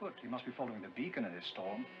 Even on foot, he must be following the beacon in this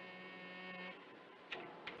storm.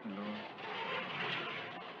 No.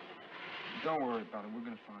 Don't worry about it. We're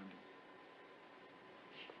going to find him.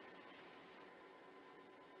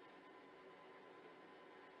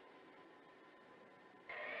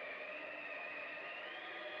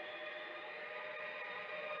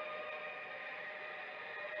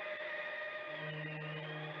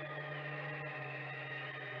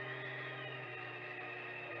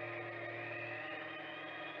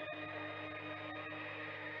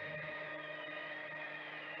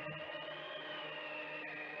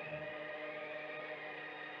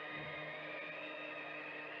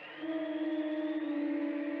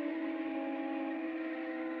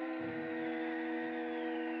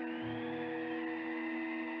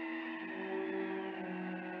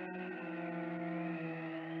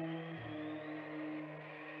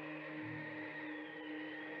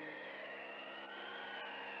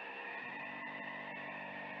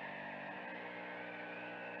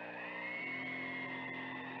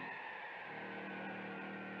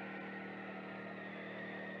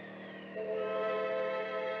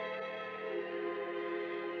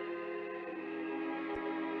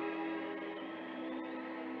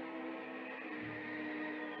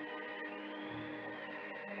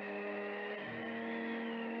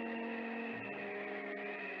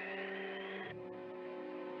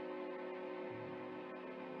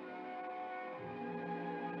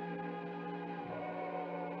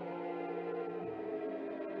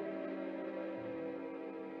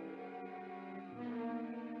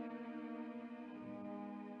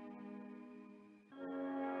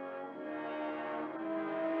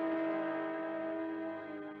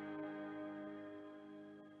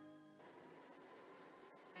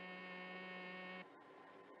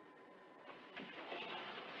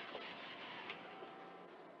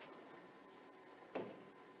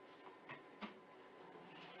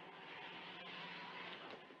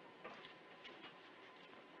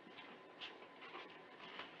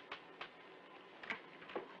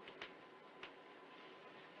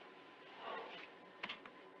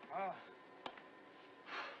 Oh.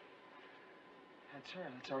 That's her.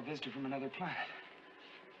 That's our visitor from another planet.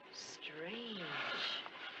 Strange.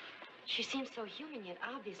 She seems so human, yet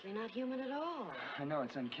obviously not human at all. I know,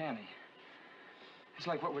 it's uncanny. It's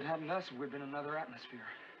like what would happen to us if we'd been in another atmosphere.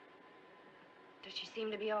 Does she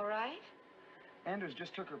seem to be all right? Anders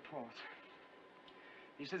just took her pulse.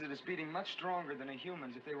 He says that it's beating much stronger than a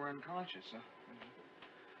human's if they were unconscious.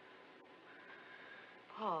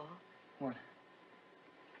 Paul. What?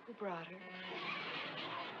 Who brought her?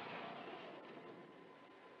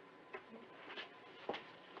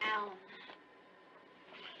 Alan. Oh,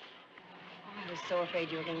 I was so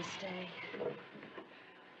afraid you were going to stay.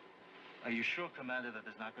 Are you sure, Commander, that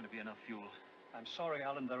there's not going to be enough fuel? I'm sorry,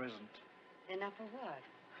 Alan, there isn't. Enough for what?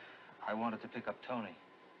 I wanted to pick up Tony.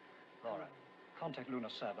 Laura, contact Luna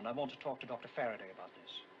 7. I want to talk to Dr. Faraday about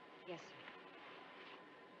this. Yes, sir.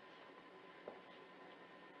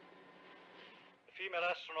 The female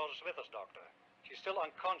astronaut is with us, Doctor. She's still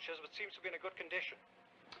unconscious, but seems to be in a good condition.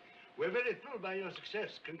 We're very thrilled by your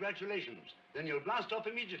success. Congratulations. Then you'll blast off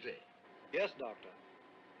immediately. Yes, Doctor.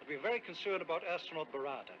 But we're very concerned about astronaut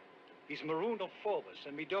Barata. He's marooned on Phobos,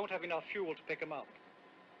 and we don't have enough fuel to pick him up.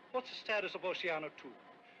 What's the status of Oceano 2?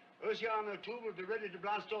 Oceano 2 will be ready to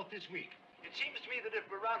blast off this week. It seems to me that if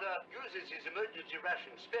Barata uses his emergency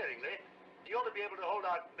ration sparingly, he ought to be able to hold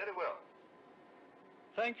out very well.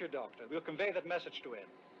 Thank you, Doctor. We'll convey that message to him.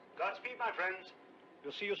 Godspeed, my friends.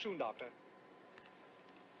 We'll see you soon, Doctor.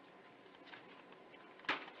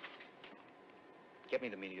 Get me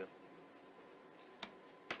the meteor.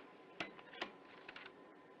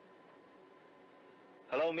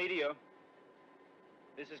 Hello, Meteor.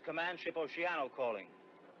 This is Command Ship Oceano calling.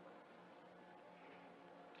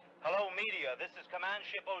 Hello, Meteor. This is Command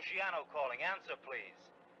Ship Oceano calling. Answer, please.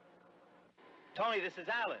 Tony, this is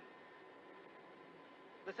Alan.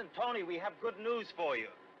 Listen, Tony, we have good news for you.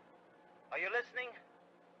 Are you listening?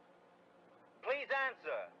 Please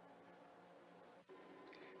answer.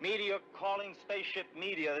 Meteor calling Spaceship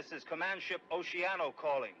Meteor. This is Command Ship Oceano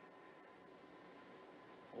calling.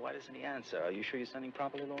 Why doesn't he answer? Are you sure you're sending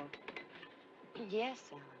properly, Laura? Yes,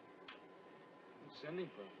 Alan. Who's sending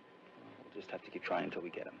for him? We'll just have to keep trying until we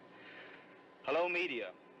get him. Hello, Meteor.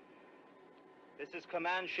 This is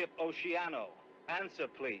Command Ship Oceano. Answer,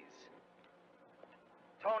 please.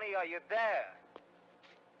 Tony, are you there?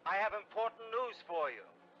 I have important news for you.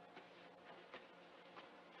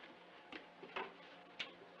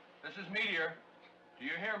 This is Meteor. Do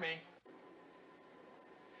you hear me?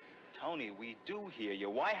 Tony, we do hear you.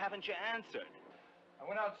 Why haven't you answered? I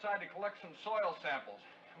went outside to collect some soil samples.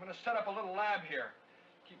 I'm going to set up a little lab here.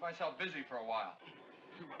 Keep myself busy for a while.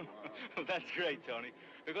 That's great, Tony.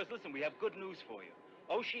 Because, listen, we have good news for you.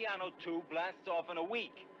 Oceano 2 blasts off in a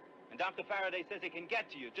week. And Dr. Faraday says it can get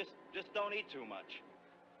to you. Just don't eat too much.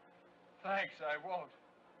 Thanks, I won't.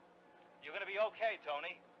 You're going to be okay,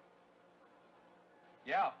 Tony.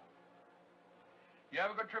 Yeah. You have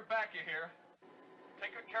a good trip back, you hear?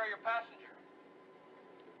 Take good care of your passenger.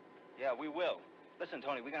 Yeah, we will. Listen,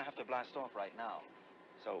 Tony, we're going to have to blast off right now.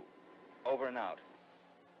 So, over and out.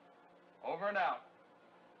 Over and out.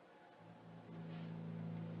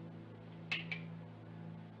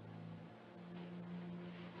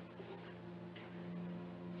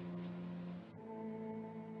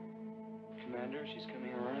 Commander, she's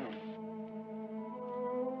coming around.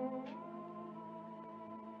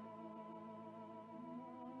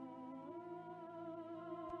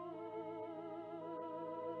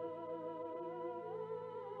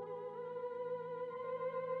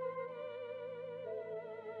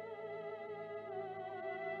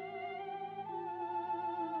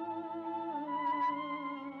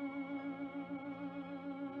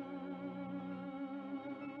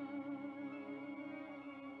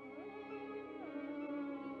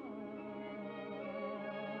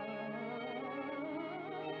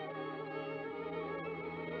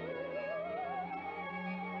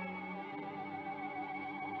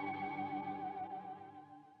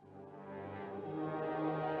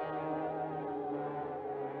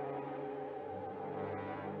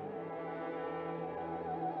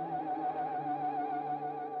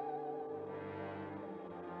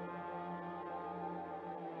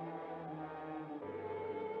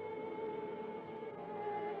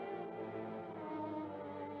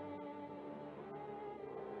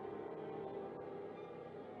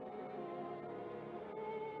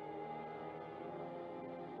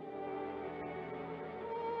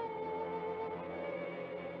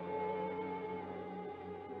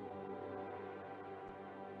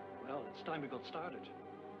 Well, it's time we got started.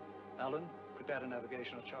 Alan, prepare the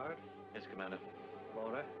navigational chart. Yes, Commander.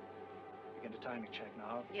 Laura, begin the timing check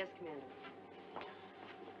now. Yes, Commander.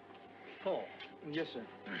 Paul. Yes, sir.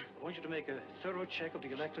 I want you to make a thorough check of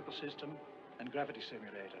the electrical system and gravity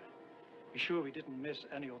simulator. Be sure we didn't miss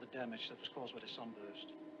any of the damage that was caused by the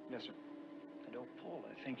sunburst. Yes, sir. And oh, Paul,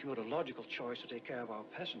 I think you're the logical choice to take care of our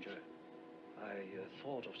passenger. I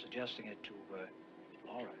thought of suggesting it to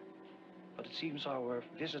Laura. But it seems our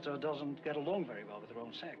visitor doesn't get along very well with her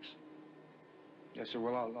own sex. Yes, sir.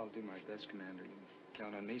 Well, I'll do my best, Commander. You can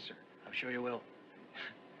count on me, sir. I'm sure you will.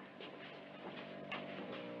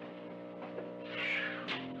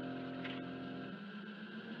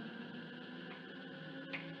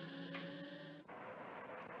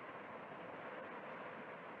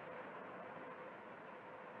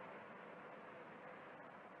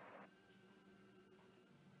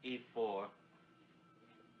 E4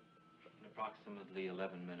 in approximately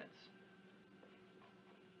 11 minutes.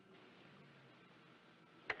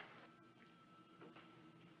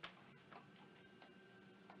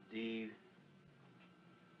 D1.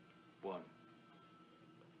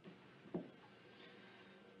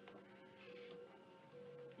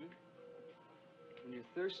 When you're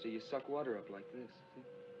thirsty, you suck water up like this. See?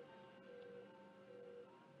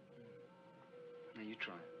 Now you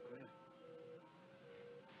try it. Go ahead.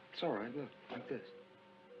 It's all right. Look, like this.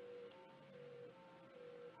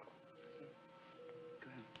 Go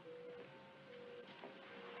ahead.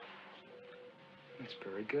 That's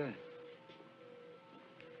very good.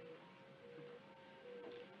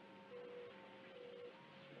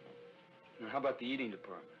 Now, how about the eating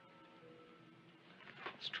department?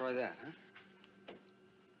 Let's try that, huh?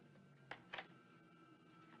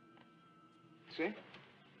 See? Like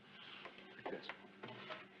this.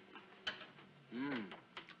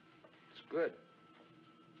 It's good.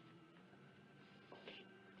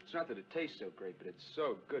 It's not that it tastes so great, but it's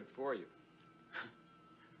so good for you.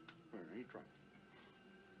 All right, you try.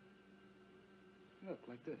 Look,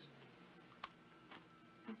 like this.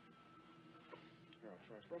 Here, I'll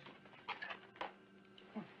try a fresh one.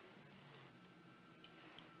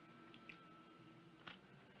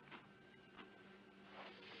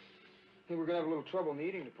 I think we're gonna have a little trouble in the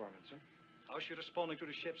eating department, sir. How's she responding to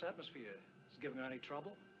the ship's atmosphere? Is it giving her any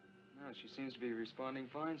trouble? No, she seems to be responding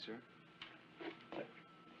fine, sir.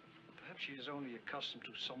 Perhaps she is only accustomed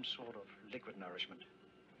to some sort of liquid nourishment.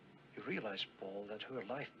 You realize, Paul, that her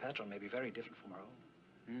life pattern may be very different from our own.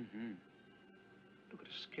 Mm-hmm. Look at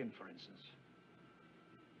her skin, for instance.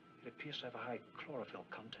 It appears to have a high chlorophyll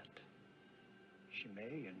content. She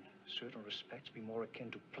may, in certain respects, be more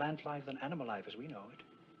akin to plant life than animal life as we know it.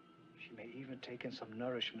 She may even take in some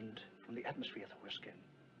nourishment from the atmosphere through her skin.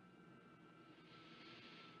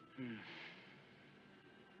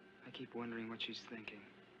 I keep wondering what she's thinking.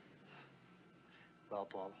 Well,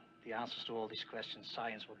 Paul, the answers to all these questions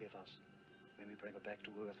science will give us when we bring her back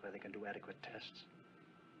to Earth where they can do adequate tests.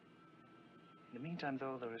 In the meantime,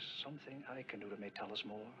 though, there is something I can do that may tell us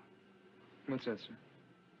more. What's that, sir?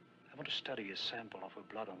 I want to study a sample of her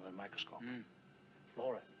blood under the microscope.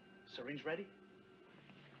 Laura, syringe ready?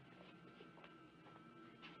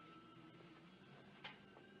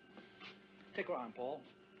 Take her arm, Paul.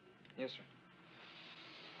 Yes, sir.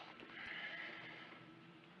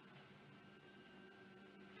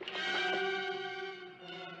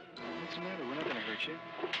 What's the matter? We're not going to hurt you.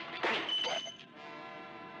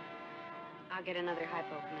 I'll get another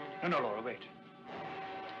hypo, Commander. No, Laura, wait.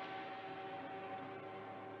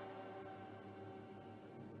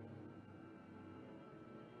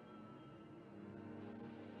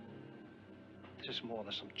 This is more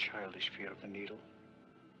than some childish fear of the needle.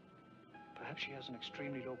 Perhaps she has an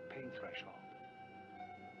extremely low pain threshold.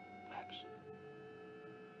 Perhaps.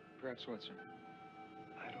 Perhaps what, sir?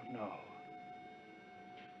 I don't know.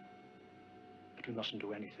 But we mustn't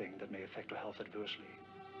do anything that may affect her health adversely.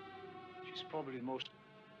 She's probably the most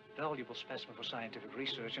valuable specimen for scientific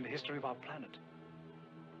research in the history of our planet.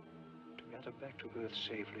 To get her back to Earth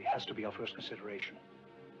safely has to be our first consideration.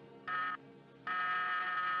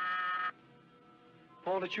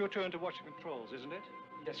 Paul, it's your turn to watch the controls, isn't it?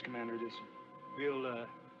 Yes, Commander, it is, sir. We'll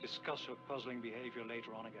discuss her puzzling behavior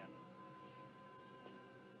later on again.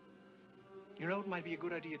 You know, it might be a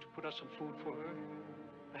good idea to put out some food for her.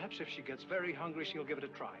 Perhaps if she gets very hungry, she'll give it a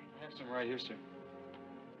try. I have some right here, sir.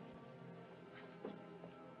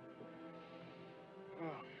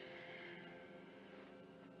 Oh.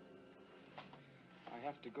 I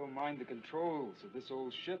have to go mind the controls of this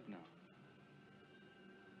old ship now.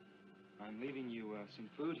 I'm leaving you some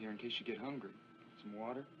food here in case you get hungry. Some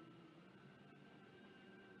water.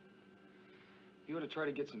 You ought to try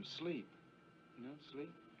to get some sleep. You know,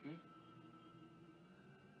 sleep?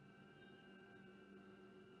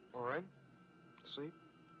 All right? Sleep?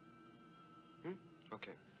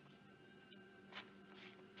 Okay.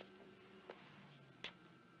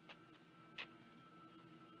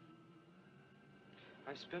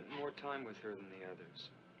 I've spent more time with her than the others.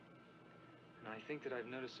 And I think that I've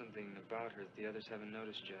noticed something about her that the others haven't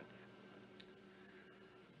noticed yet.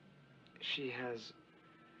 She has...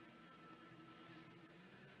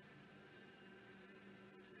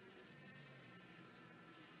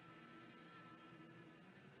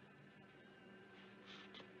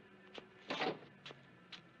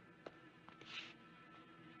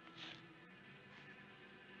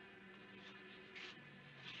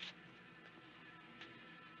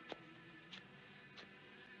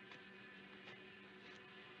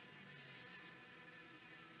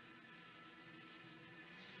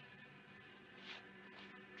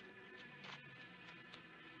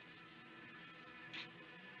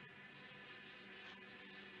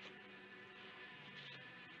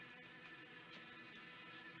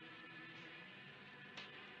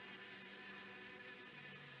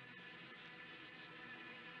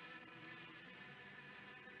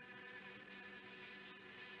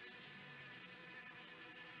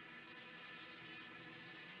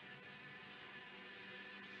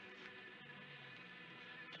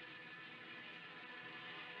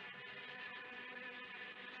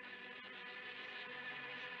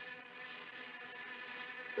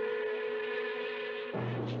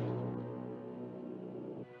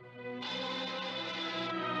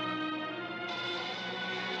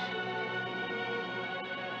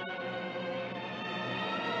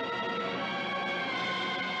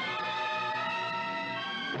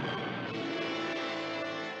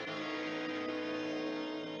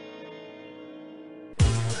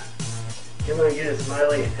 Come on, get it,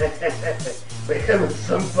 Smiley. We're having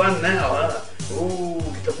some fun now, huh? Ooh,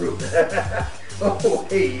 get the fruit. Oh,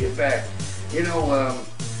 hey, you're back. You know,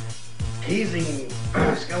 teasing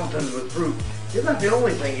skeletons with fruit is not the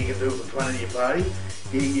only thing you can do for fun at your party.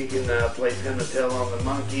 You can play pin the tail on the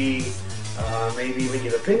monkey, maybe even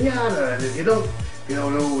get a piñata. And if you don't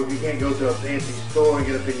know, if you can't go to a fancy store and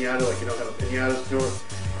get a piñata, like you don't have a piñata store,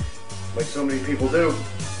 like so many people do,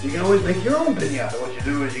 you can always make your own piñata. What you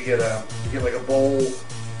do is you get like a bowl,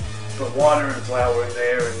 put water and flour in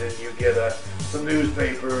there, and then you get some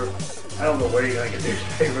newspaper. I don't know where you're gonna get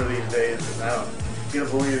newspaper these days, because I don't get a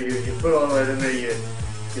balloon. You put all that in there.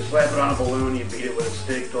 You slap it on a balloon. You beat it with a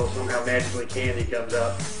stick till somehow magically candy comes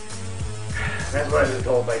out. That's what I've been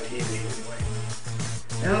told by TV anyway.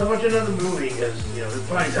 Now let's watch another movie, because this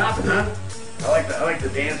party's hopping, huh? I like the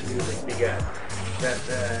dance music we got. That's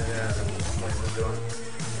what we're doing.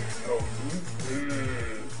 Oh.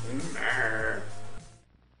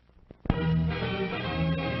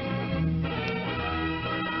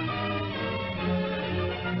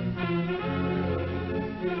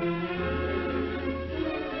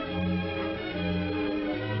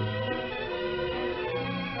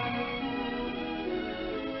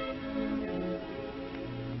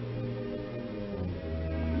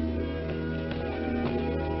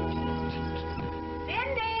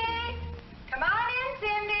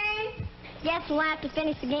 Yes, we'll have to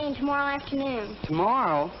finish the game tomorrow afternoon.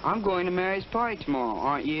 Tomorrow? I'm going to Mary's party tomorrow,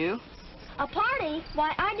 aren't you? A party?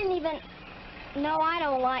 Why, I didn't even... No, I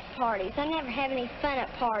don't like parties. I never have any fun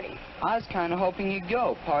at parties. I was kind of hoping you'd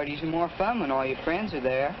go. Parties are more fun when all your friends are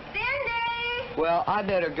there. Cindy! Well, I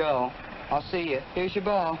better go. I'll see you. Here's your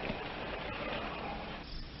ball.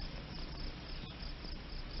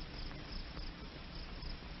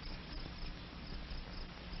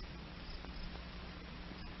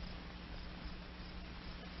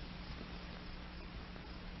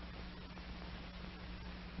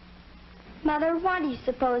 Mother, why do you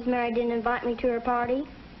suppose Mary didn't invite me to her party?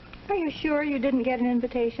 Are you sure you didn't get an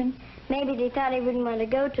invitation? Maybe they thought I wouldn't want to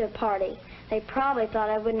go to a party. They probably thought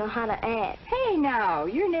I wouldn't know how to act. Hey, now,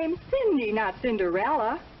 your name's Cindy, not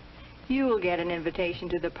Cinderella. You'll get an invitation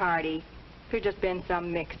to the party. There's just been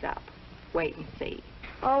some mix-up. Wait and see.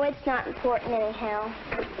 Oh, it's not important anyhow.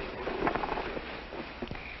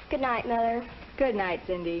 Good night, Mother. Good night,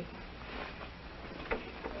 Cindy.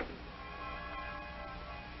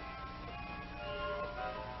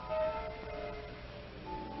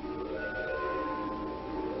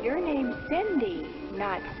 Your name's Cindy,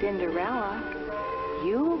 not Cinderella.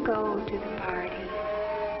 You go to the party.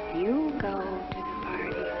 You go to the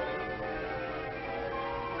party.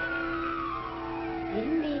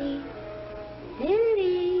 Cindy.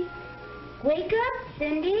 Cindy. Wake up,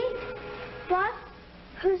 Cindy. What?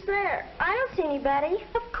 Who's there? I don't see anybody.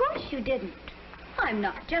 Of course you didn't. I'm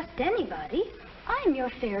not just anybody. I'm your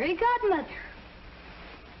fairy godmother.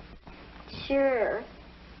 Sure.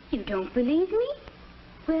 You don't believe me?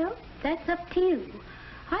 Well, that's up to you.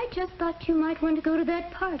 I just thought you might want to go to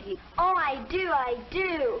that party. Oh, I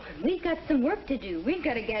do. We've got some work to do. We've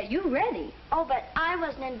got to get you ready. Oh, but I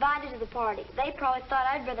wasn't invited to the party. They probably thought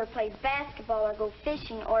I'd rather play basketball or go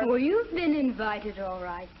fishing or... Well, you've been invited, all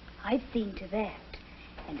right. I've seen to that.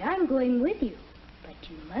 And I'm going with you. But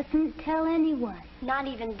you mustn't tell anyone. Not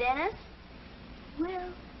even Dennis? Well,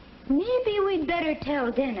 maybe we'd better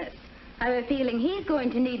tell Dennis. I have a feeling he's going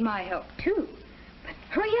to need my help, too. But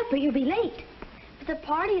hurry up or you'll be late. But the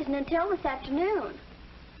party isn't until this afternoon.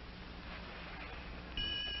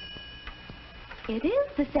 It is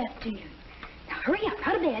this afternoon. Now, hurry up,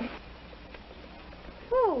 out of bed.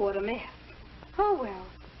 Oh, what a mess. Oh, well,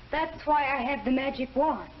 that's why I have the magic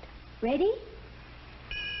wand. Ready?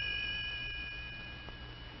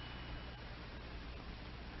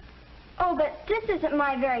 Oh, but this isn't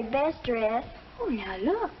my very best dress. Oh, now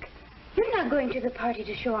look. You're not going to the party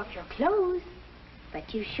to show off your clothes.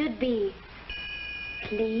 But you should be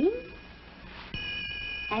clean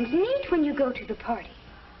and neat when you go to the party.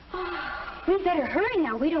 We'd better hurry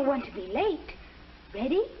now. We don't want to be late.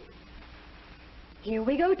 Ready? Here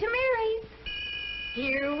we go to Mary's.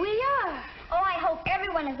 Here we are. Oh, I hope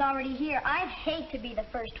everyone is already here. I'd hate to be the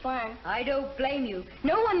first one. I don't blame you.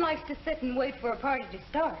 No one likes to sit and wait for a party to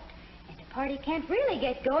start. And a party can't really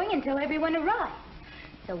get going until everyone arrives.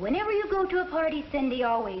 So whenever you go to a party, Cindy,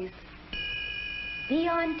 always be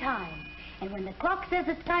on time. And when the clock says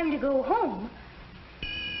it's time to go home,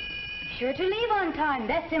 be sure to leave on time.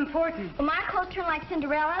 That's important. Will my clothes turn like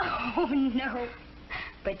Cinderella? Oh, no.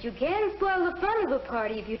 But you can spoil the fun of a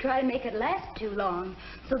party if you try to make it last too long,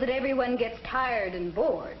 so that everyone gets tired and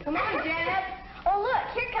bored. Come on, Janet. Oh, look,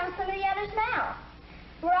 here come some of the others now.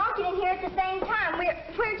 We're all getting here at the same time.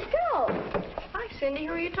 Where'd you go? Hi, Cindy.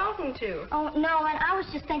 Who are you talking to? Oh, no, and I was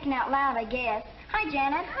just thinking out loud, I guess. Hi,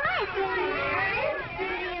 Janet. Hi, Cindy.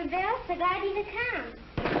 Cindy and Bill, so glad you could come.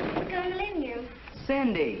 Let's go in the living room.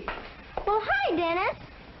 Cindy, Well, hi, Dennis.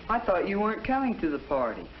 I thought you weren't coming to the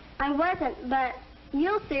party. I wasn't, but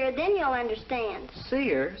you'll see her, then you'll understand. See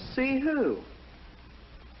her? See who?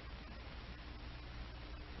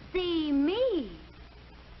 See me.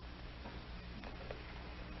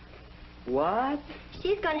 What?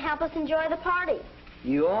 She's going to help us enjoy the party.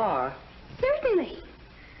 You are? Certainly.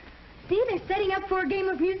 See, they're setting up for a game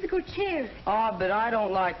of musical chairs. Ah, but I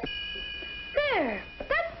don't like... There.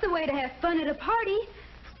 That's the way to have fun at a party.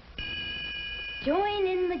 Join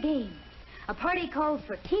in the game. A party calls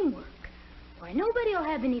for teamwork. Why, nobody will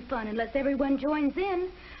have any fun unless everyone joins in.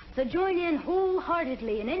 So join in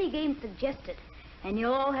wholeheartedly in any game suggested, and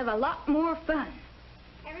you'll all have a lot more fun.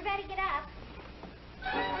 Everybody get up.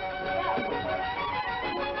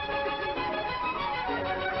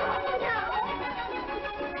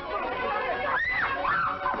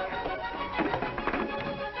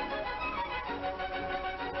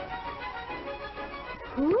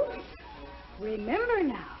 Oops. Remember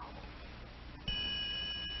now.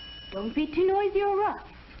 Don't be too noisy or rough.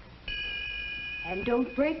 And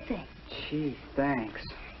don't break things. Gee, thanks.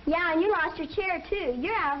 Yeah, and you lost your chair, too.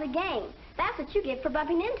 You're out of the game. That's what you get for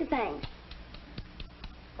bumping into things.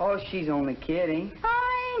 Oh, she's only kidding.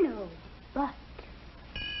 I know, but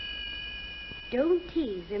don't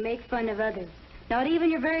tease or make fun of others. Not even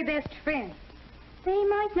your very best friends. They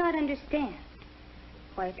might not understand.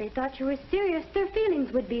 Why, if they thought you were serious, their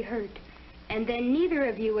feelings would be hurt. And then neither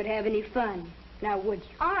of you would have any fun. Now, would you?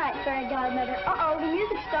 All right, Fairy Godmother. Uh-oh, the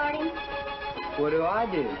music's starting. What do I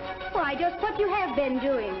do? Why, just what you have been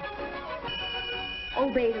doing.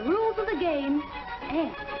 Obey the rules of the game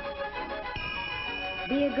and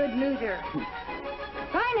be a good loser.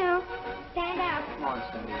 Bye now. Stand up. Come on,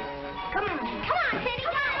 Cindy. Come on. Come on, Cindy.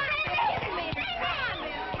 Come on, Cindy.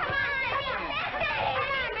 Come on,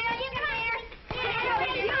 Bill. You come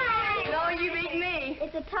here. No, you beat me.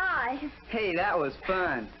 It's a tie. Hey, that was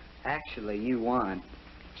fun. Actually, you won.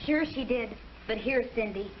 Sure she did. But here,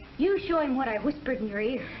 Cindy, you show him what I whispered in your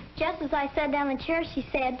ear. Just as I sat down in the chair, she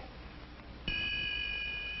said,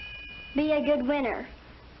 be a good winner.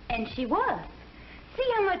 And she was. See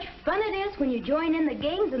how much fun it is when you join in the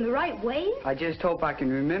games in the right ways? I just hope I can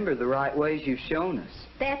remember the right ways you've shown us.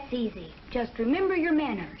 That's easy. Just remember your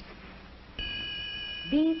manners.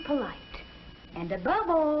 Be polite. And above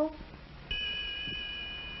all,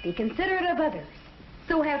 be considerate of others.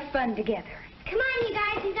 So have fun together. Come on, you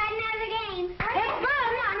guys. We've got another game. Have fun.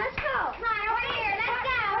 Come on, let's go. Come on, over here. Let's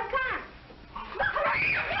go.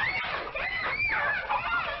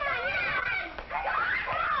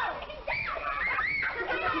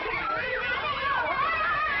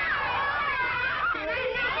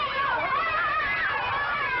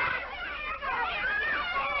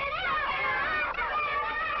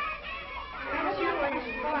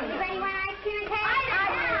 Come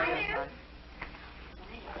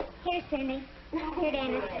Here, Cindy. Here,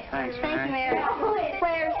 Dennis. Thanks, Thanks, Mary. Mary.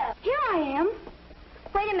 Where? Here I am.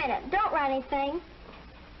 Wait a minute. Don't write anything.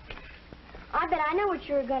 I bet I know what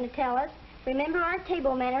you were going to tell us. Remember our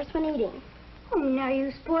table manners when eating. Oh, now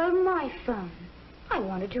you spoiled my fun. I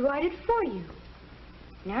wanted to write it for you.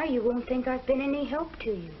 Now you won't think I've been any help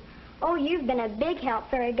to you. Oh, you've been a big help,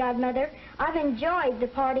 Fairy Godmother. I've enjoyed the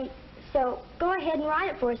party, so go ahead and write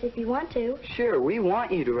it for us if you want to. Sure, we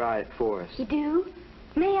want you to write it for us. You do?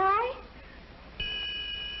 May I?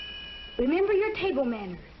 Remember your table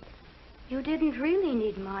manners. You didn't really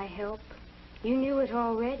need my help. You knew it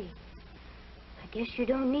already. I guess you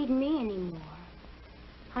don't need me anymore.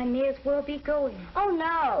 I may as well be going. Oh,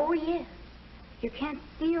 no. Oh, yes. You can't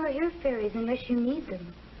see or hear fairies unless you need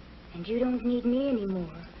them. And you don't need me anymore.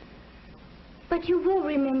 But you will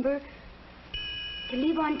remember to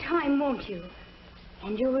leave on time, won't you?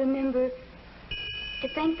 And you'll remember to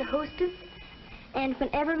thank the hostess. And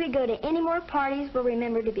whenever we go to any more parties, we'll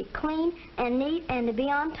remember to be clean and neat and to be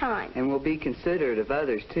on time. And we'll be considerate of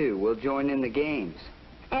others, too. We'll join in the games.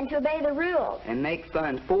 And to obey the rules. And make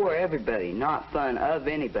fun for everybody, not fun of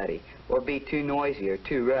anybody, or be too noisy or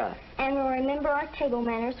too rough. And we'll remember our table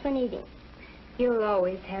manners when eating. You'll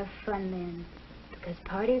always have fun then, because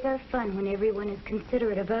parties are fun when everyone is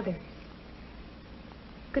considerate of others.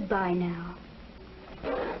 Goodbye now.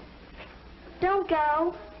 Don't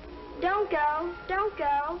go. Don't go. Don't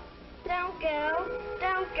go. Don't go.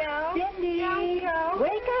 Don't go. Cindy! Don't go.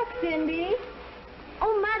 Wake up, Cindy!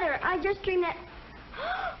 Oh, Mother, I just dreamed that...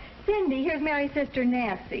 Cindy, here's Mary's sister,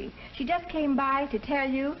 Nancy. She just came by to tell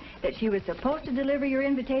you that she was supposed to deliver your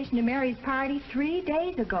invitation to Mary's party 3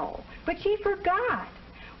 days ago, but she forgot.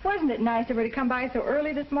 Wasn't it nice of her to come by so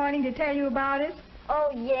early this morning to tell you about it?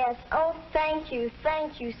 Oh, yes. Oh, thank you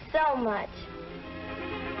so much.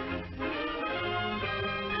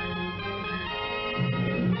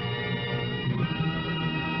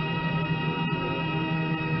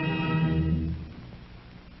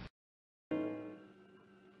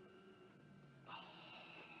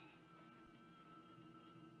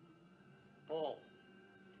 Paul.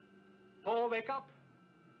 Paul, wake up.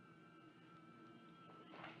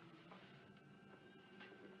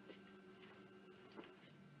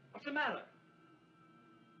 What's the matter?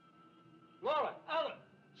 Laura, Alan,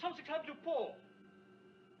 something's happened to Paul.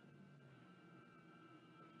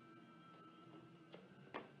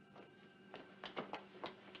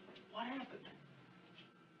 What happened?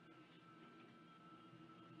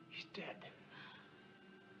 He's dead.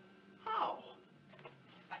 How?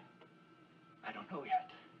 I don't know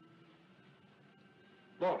yet.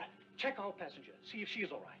 Laura, check our passenger. See if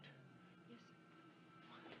she's all right. Yes.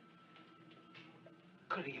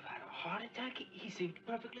 Could he have had a heart attack? He seemed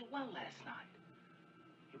perfectly well last night.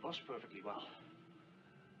 He was perfectly well.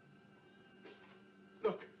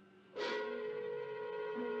 Look.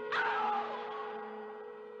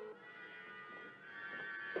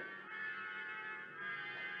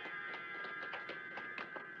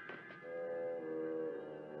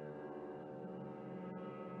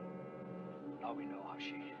 Now we know how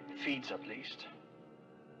she feeds, at least.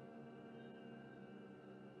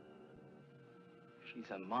 She's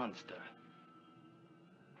a monster.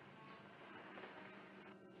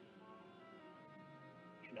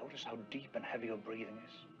 You notice how deep and heavy her breathing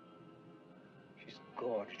is? She's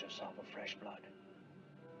gorged herself of fresh blood.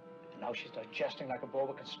 And now she's digesting like a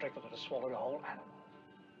boa constrictor that has swallowed a whole animal.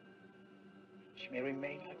 She may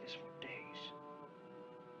remain like this for days.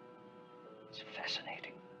 It's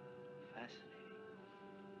fascinating. Fascinating.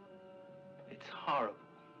 It's horrible.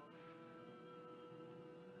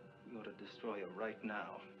 We ought to destroy her right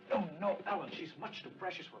now. Oh, no, Alan, she's much too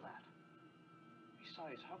precious for that.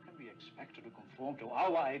 Besides, how can we expect her to conform to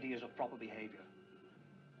our ideas of proper behavior?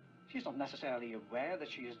 She's not necessarily aware that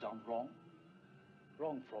she has done wrong.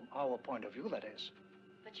 Wrong from our point of view, that is.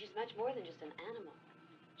 But she's much more than just an animal.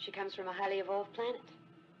 She comes from a highly evolved planet.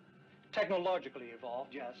 Technologically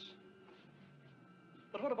evolved, yes.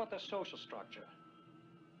 But what about their social structure?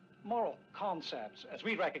 Moral concepts, as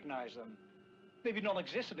we recognize them, may be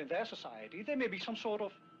non-existent in their society. They may be some sort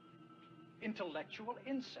of intellectual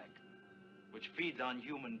insect. Which feeds on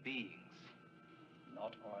human beings.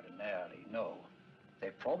 Not ordinarily, no. They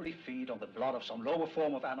probably feed on the blood of some lower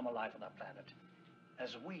form of animal life on that planet,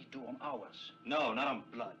 as we do on ours. No, not on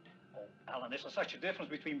blood. Oh, Alan, isn't such a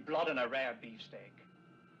difference between blood and a rare beefsteak?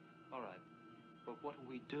 All right, but what do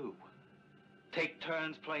we do? Take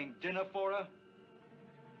turns playing dinner for her?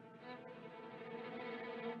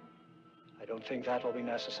 I don't think that will be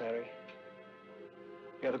necessary.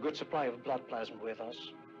 We have a good supply of blood plasma with us.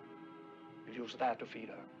 We'll use that to feed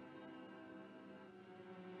her.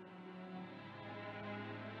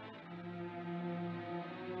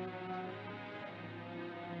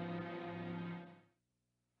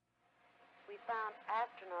 found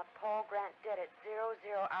astronaut Paul Grant dead at 00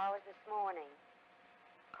 hours this morning.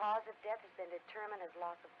 Cause of death has been determined as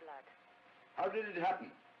loss of blood. How did it happen?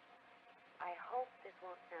 I hope this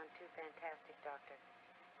won't sound too fantastic, Doctor.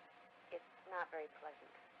 It's not very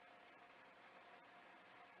pleasant.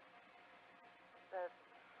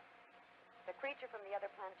 The creature from the other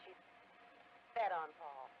planet, she fed on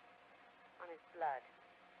Paul, on his blood.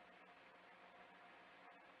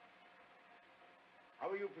 How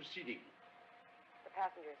are you proceeding? The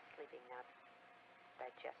passenger is sleeping, not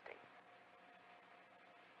digesting.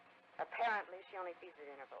 Apparently, she only feeds at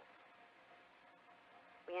intervals.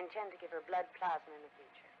 We intend to give her blood plasma in the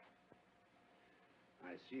future.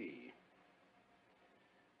 I see.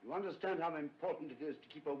 You understand how important it is to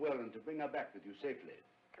keep her well and to bring her back with you safely.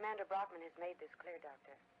 Commander Brockman has made this clear,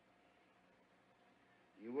 Doctor.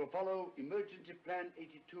 You will follow Emergency Plan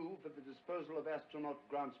 82 for the disposal of astronaut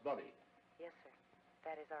Grant's body. Yes, sir.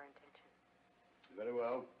 That is our intention. Very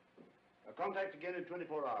well. Contact again in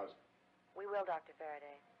 24 hours. We will, Dr.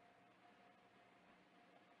 Faraday.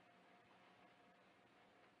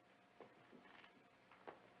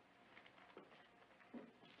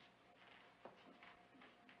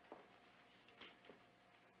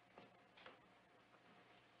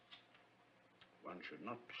 One should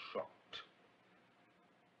not be shocked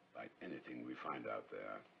by anything we find out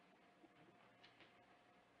there.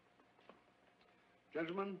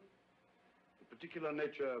 Gentlemen, the particular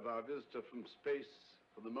nature of our visitor from space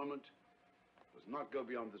for the moment does not go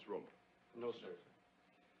beyond this room. No, sir.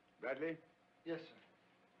 Bradley? Yes,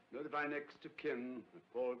 sir. Notify next of kin of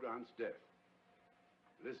Paul Grant's death.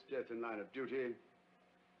 This death in line of duty,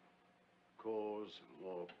 cause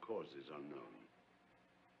or causes unknown.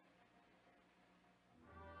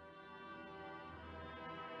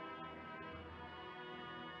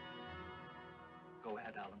 Go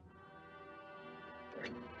ahead, Alan.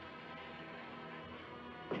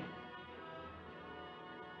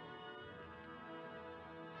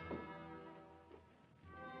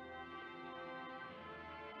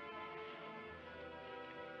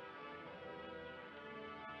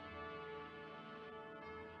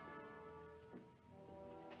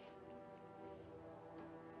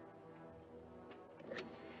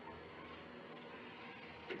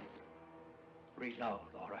 Read now,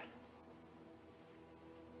 Laura.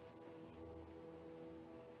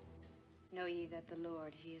 Know ye that the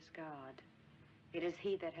Lord, he is God. It is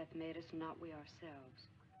he that hath made us, not we ourselves.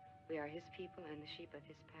 We are his people and the sheep of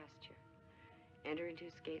his pasture. Enter into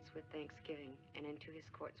his gates with thanksgiving, and into his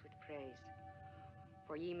courts with praise.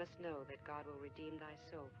 For ye must know that God will redeem thy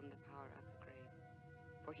soul from the power of the grave,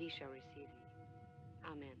 for he shall receive thee.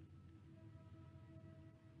 Amen.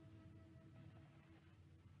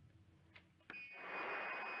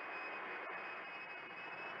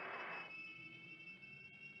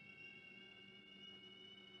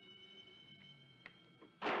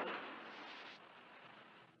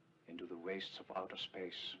 Into the wastes of outer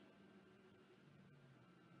space.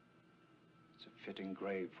 It's a fitting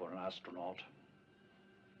grave for an astronaut.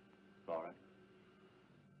 Laura,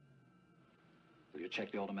 will you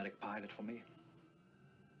check the automatic pilot for me? Yes, sir.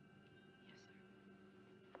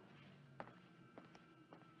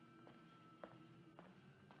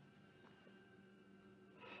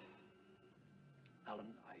 Alan,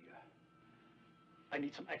 I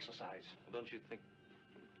need some exercise. Don't you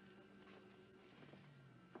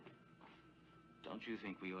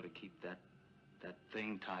think we ought to keep that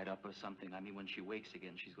thing tied up or something? I mean, when she wakes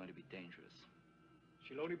again, she's going to be dangerous.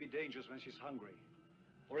 She'll only be dangerous when she's hungry,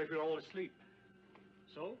 or if we're all asleep.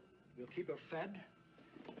 So, we'll keep her fed,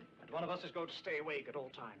 and one of us is going to stay awake at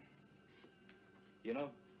all time. You know,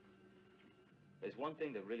 there's one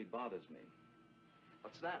thing that really bothers me.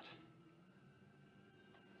 What's that?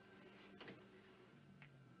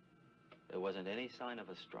 There wasn't any sign of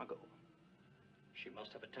a struggle. She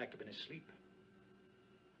must have attacked him in his sleep.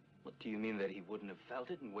 What, do you mean that he wouldn't have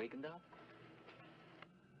felt it and wakened up?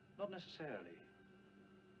 Not necessarily.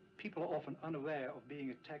 People are often unaware of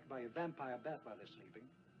being attacked by a vampire bat while they're sleeping.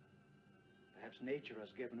 Perhaps nature has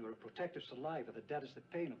given her a protective saliva that deadens the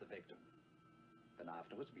pain of the victim. Then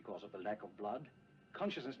afterwards, because of the lack of blood,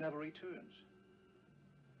 consciousness never returns.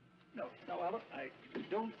 No, Albert, I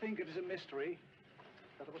don't think it is a mystery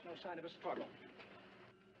that there was no sign of a struggle.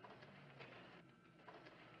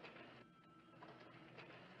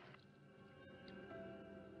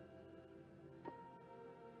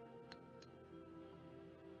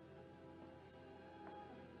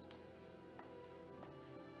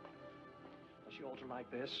 She ought to like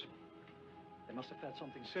this. They must have fed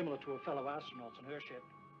something similar to her fellow astronauts on her ship.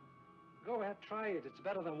 Go ahead, try it. It's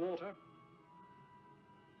better than water.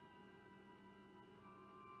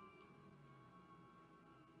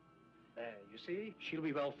 There, you see? She'll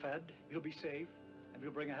be well fed, you'll be safe, and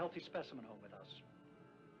we'll bring a healthy specimen home with us.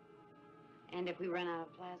 And if we run out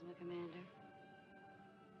of plasma, Commander?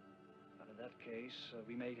 But in that case,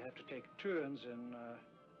 we may have to take turns in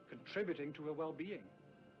contributing to her well-being.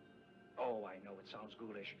 Oh, I know it sounds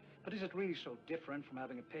ghoulish, but is it really so different from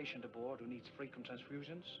having a patient aboard who needs frequent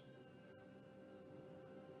transfusions?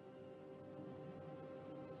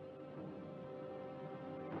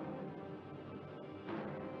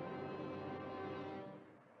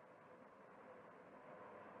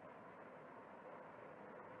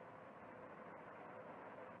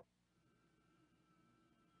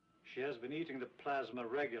 She has been eating the plasma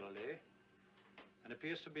regularly and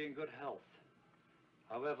appears to be in good health.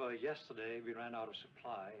 However, yesterday we ran out of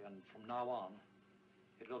supply, and from now on,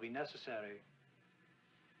 it will be necessary.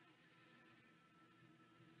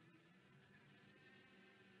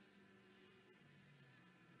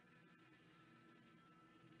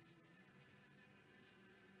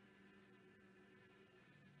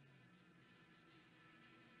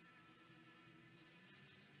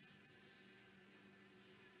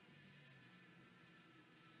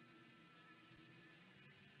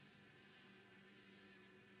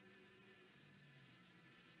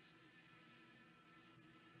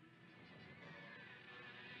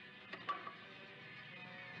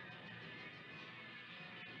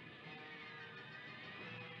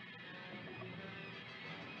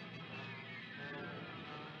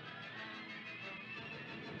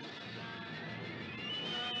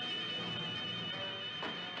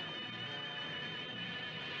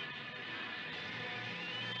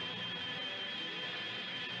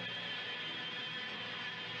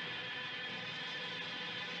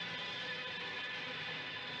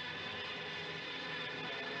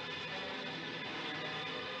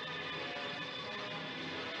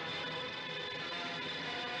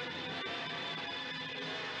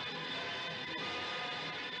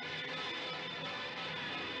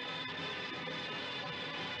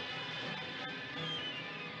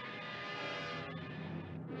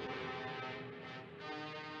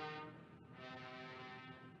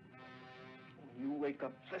 You wake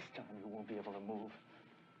up this time, you won't be able to move.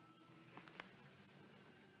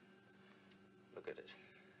 Look at it.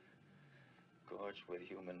 Gorged with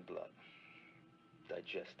human blood.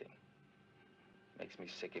 Digesting. Makes me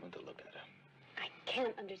sick even to look at her. I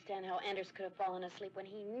can't understand how Anders could have fallen asleep when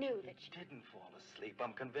he knew that she didn't fall asleep.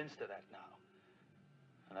 I'm convinced of that now.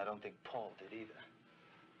 And I don't think Paul did either.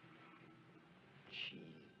 She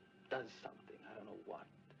does something. I don't know what.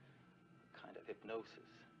 A kind of hypnosis.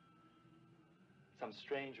 Some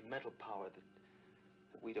strange mental power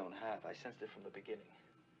that we don't have. I sensed it from the beginning.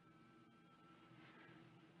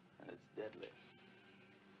 And it's deadly.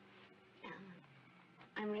 Alan,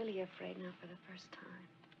 I'm really afraid now for the first time.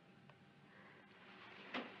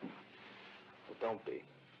 Well, don't be.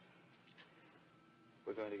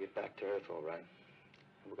 We're going to get back to Earth, all right.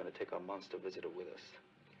 And we're going to take our monster visitor with us.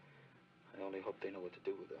 I only hope they know what to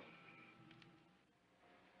do with her.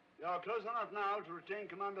 You are close enough now to retain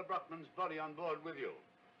Commander Brockman's body on board with you.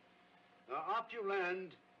 Now, after you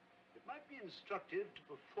land, it might be instructive to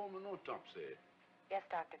perform an autopsy. Yes,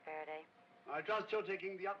 Dr. Faraday. I trust you're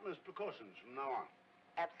taking the utmost precautions from now on.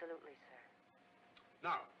 Absolutely, sir.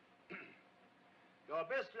 Now, your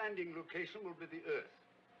best landing location will be the Earth.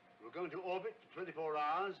 We'll go into orbit for 24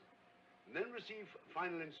 hours and then receive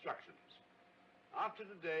final instructions. After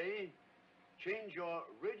today, change your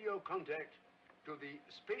radio contact to the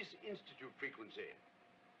Space Institute frequency.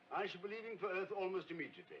 I shall be leaving for Earth almost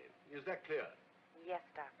immediately. Is that clear? Yes,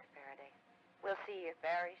 Dr. Faraday. We'll see you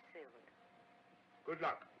very soon. Good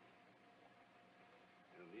luck.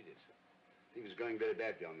 You'll need it. Things are going very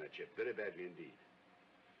badly on that ship. Very badly indeed.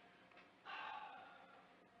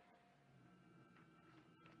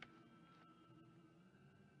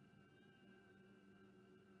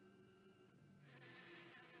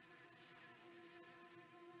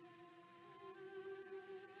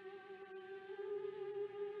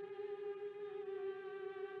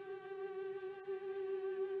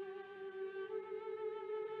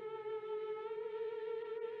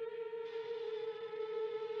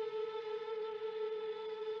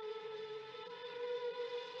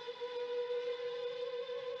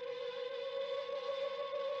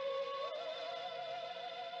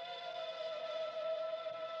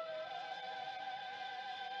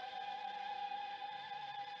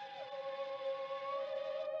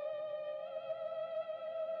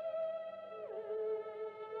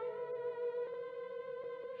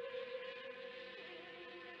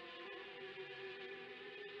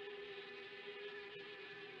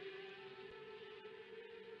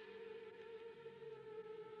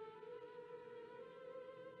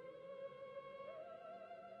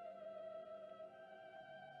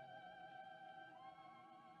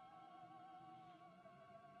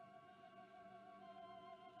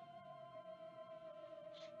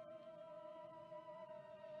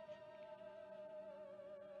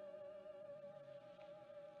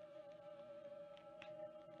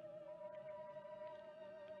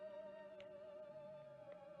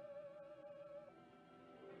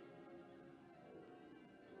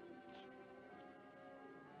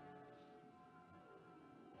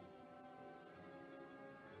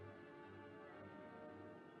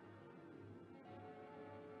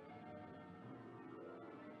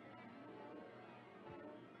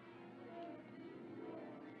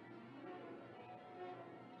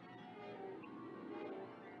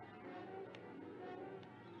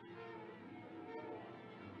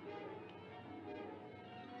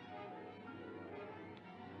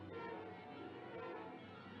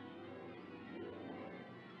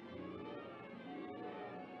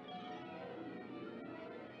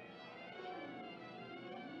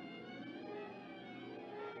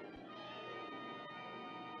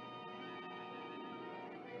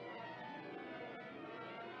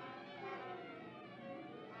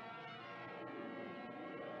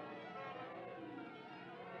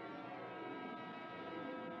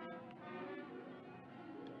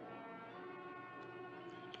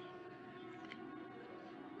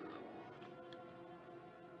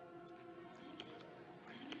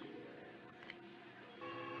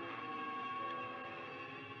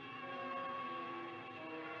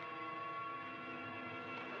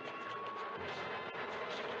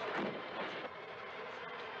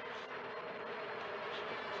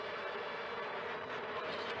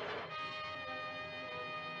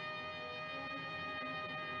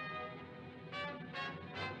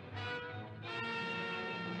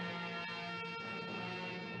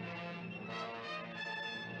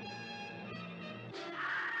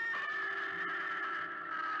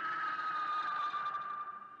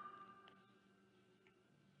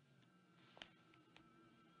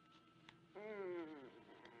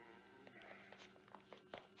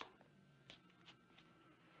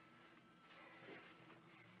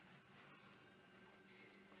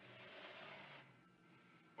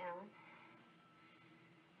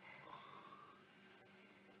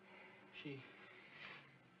 She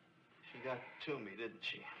got to me, didn't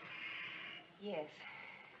she? Yes.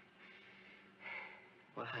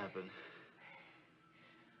 What happened?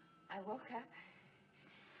 I woke up,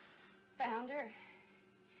 found her,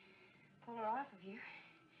 pulled her off of you.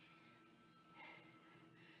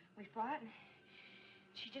 We fought, and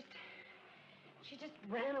she just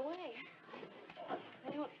ran away.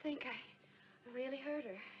 I don't think I really hurt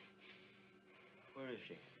her. Where is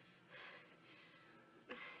she?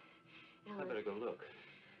 Alan, I better go look.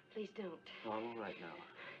 please don't. No, I'm all right now.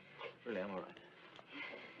 Really, I'm all right.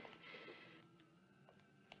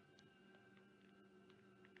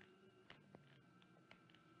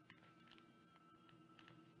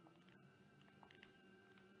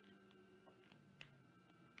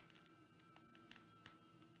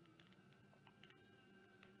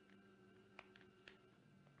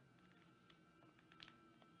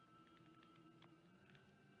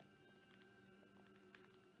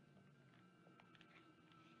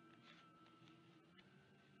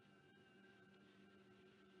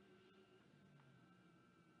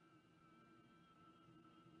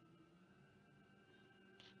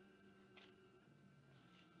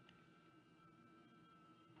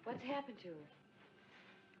 What's happened to her?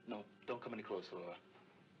 No, don't come any closer, Laura.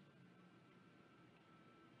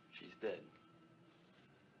 She's dead.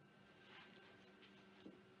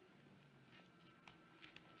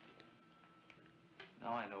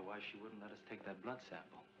 Now I know why she wouldn't let us take that blood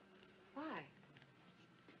sample. Why?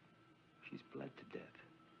 She's bled to death.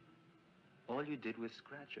 All you did was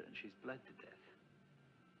scratch her, and she's bled to death.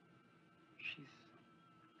 She's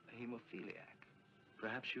a hemophiliac.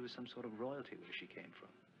 Perhaps she was some sort of royalty where she came from.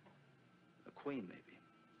 A queen, maybe.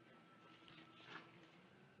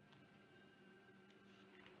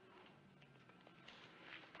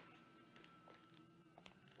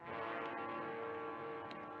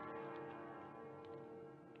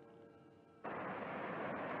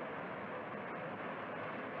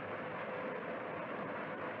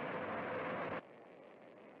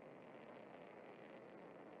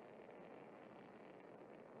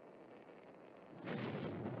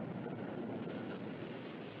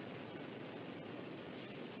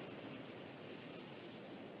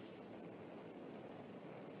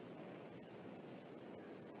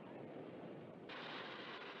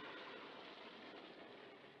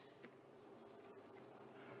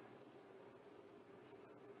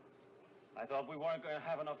 I thought we weren't going to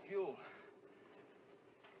have enough fuel.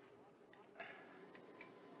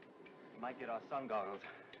 We might get our sun goggles.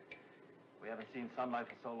 We haven't seen sunlight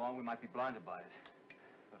for so long, we might be blinded by it.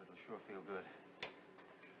 But it'll sure feel good.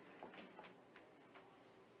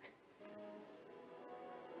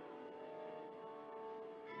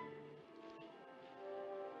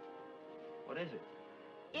 What is it?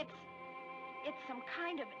 It's some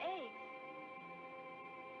kind of egg.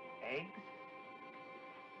 Eggs?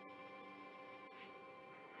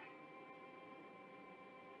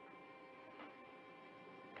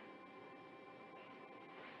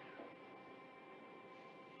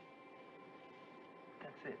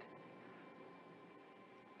 That's it.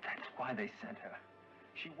 That's why they sent her.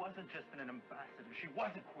 She wasn't just an ambassador. She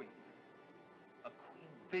was a queen. A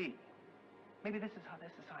queen bee. Maybe this is how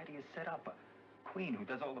their society is set up. A queen who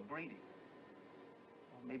does all the breeding.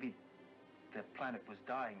 Or maybe their planet was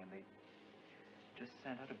dying and they just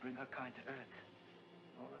sent her to bring her kind to Earth.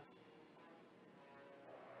 Nora,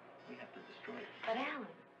 we have to destroy it. But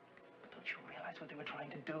Alan. But don't you realize what they were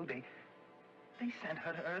trying to do? They sent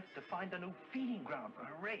her to Earth to find a new feeding ground for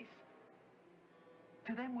her race.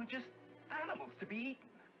 To them, we're just animals to be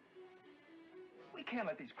eaten. We can't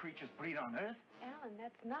let these creatures breed on Earth. Alan,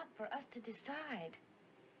 that's not for us to decide.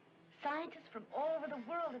 Scientists from all over the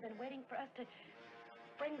world have been waiting for us to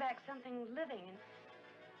bring back something living, and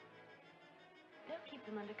they'll keep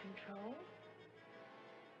them under control.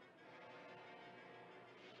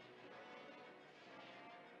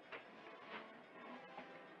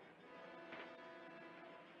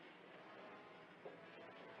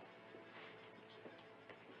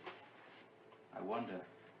 I wonder.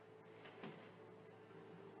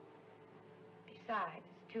 Besides,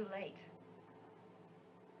 it's too late.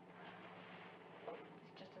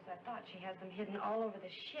 It's just as I thought. She has them hidden all over the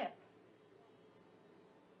ship.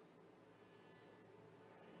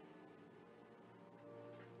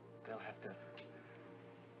 They'll have to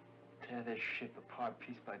tear their ship apart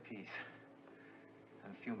piece by piece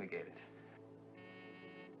and fumigate it.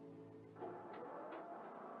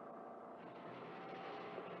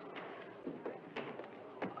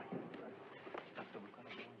 Doctor, we've got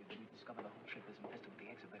to warn you that we discovered the whole ship is infested with the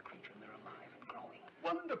eggs of that creature, and they're alive and growing.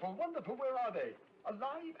 Wonderful, wonderful. Where are they?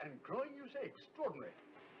 Alive and growing, you say? Extraordinary.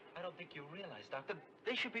 I don't think you realize, Doctor,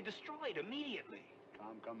 they should be destroyed immediately.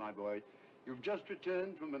 Come, my boy. You've just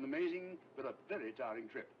returned from an amazing but a very tiring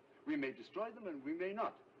trip. We may destroy them and we may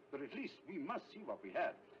not, but at least we must see what we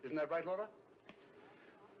have. Isn't that right, Laura?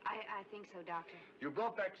 I think so, Doctor. You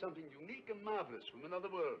brought back something unique and marvelous from another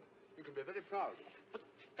world. You can be very proud. But,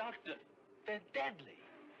 Doctor, they're deadly.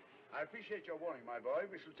 I appreciate your warning, my boy.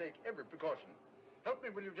 We shall take every precaution. Help me,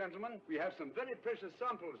 will you, gentlemen? We have some very precious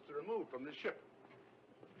samples to remove from this ship.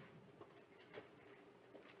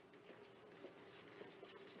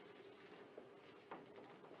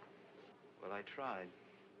 Well, I tried.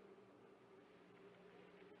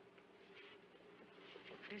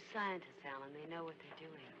 They're scientists, Alan. They know what they're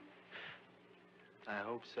doing. I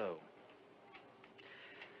hope so.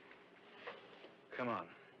 Come on,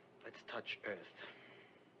 let's touch Earth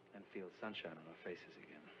and feel sunshine on our faces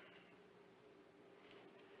again.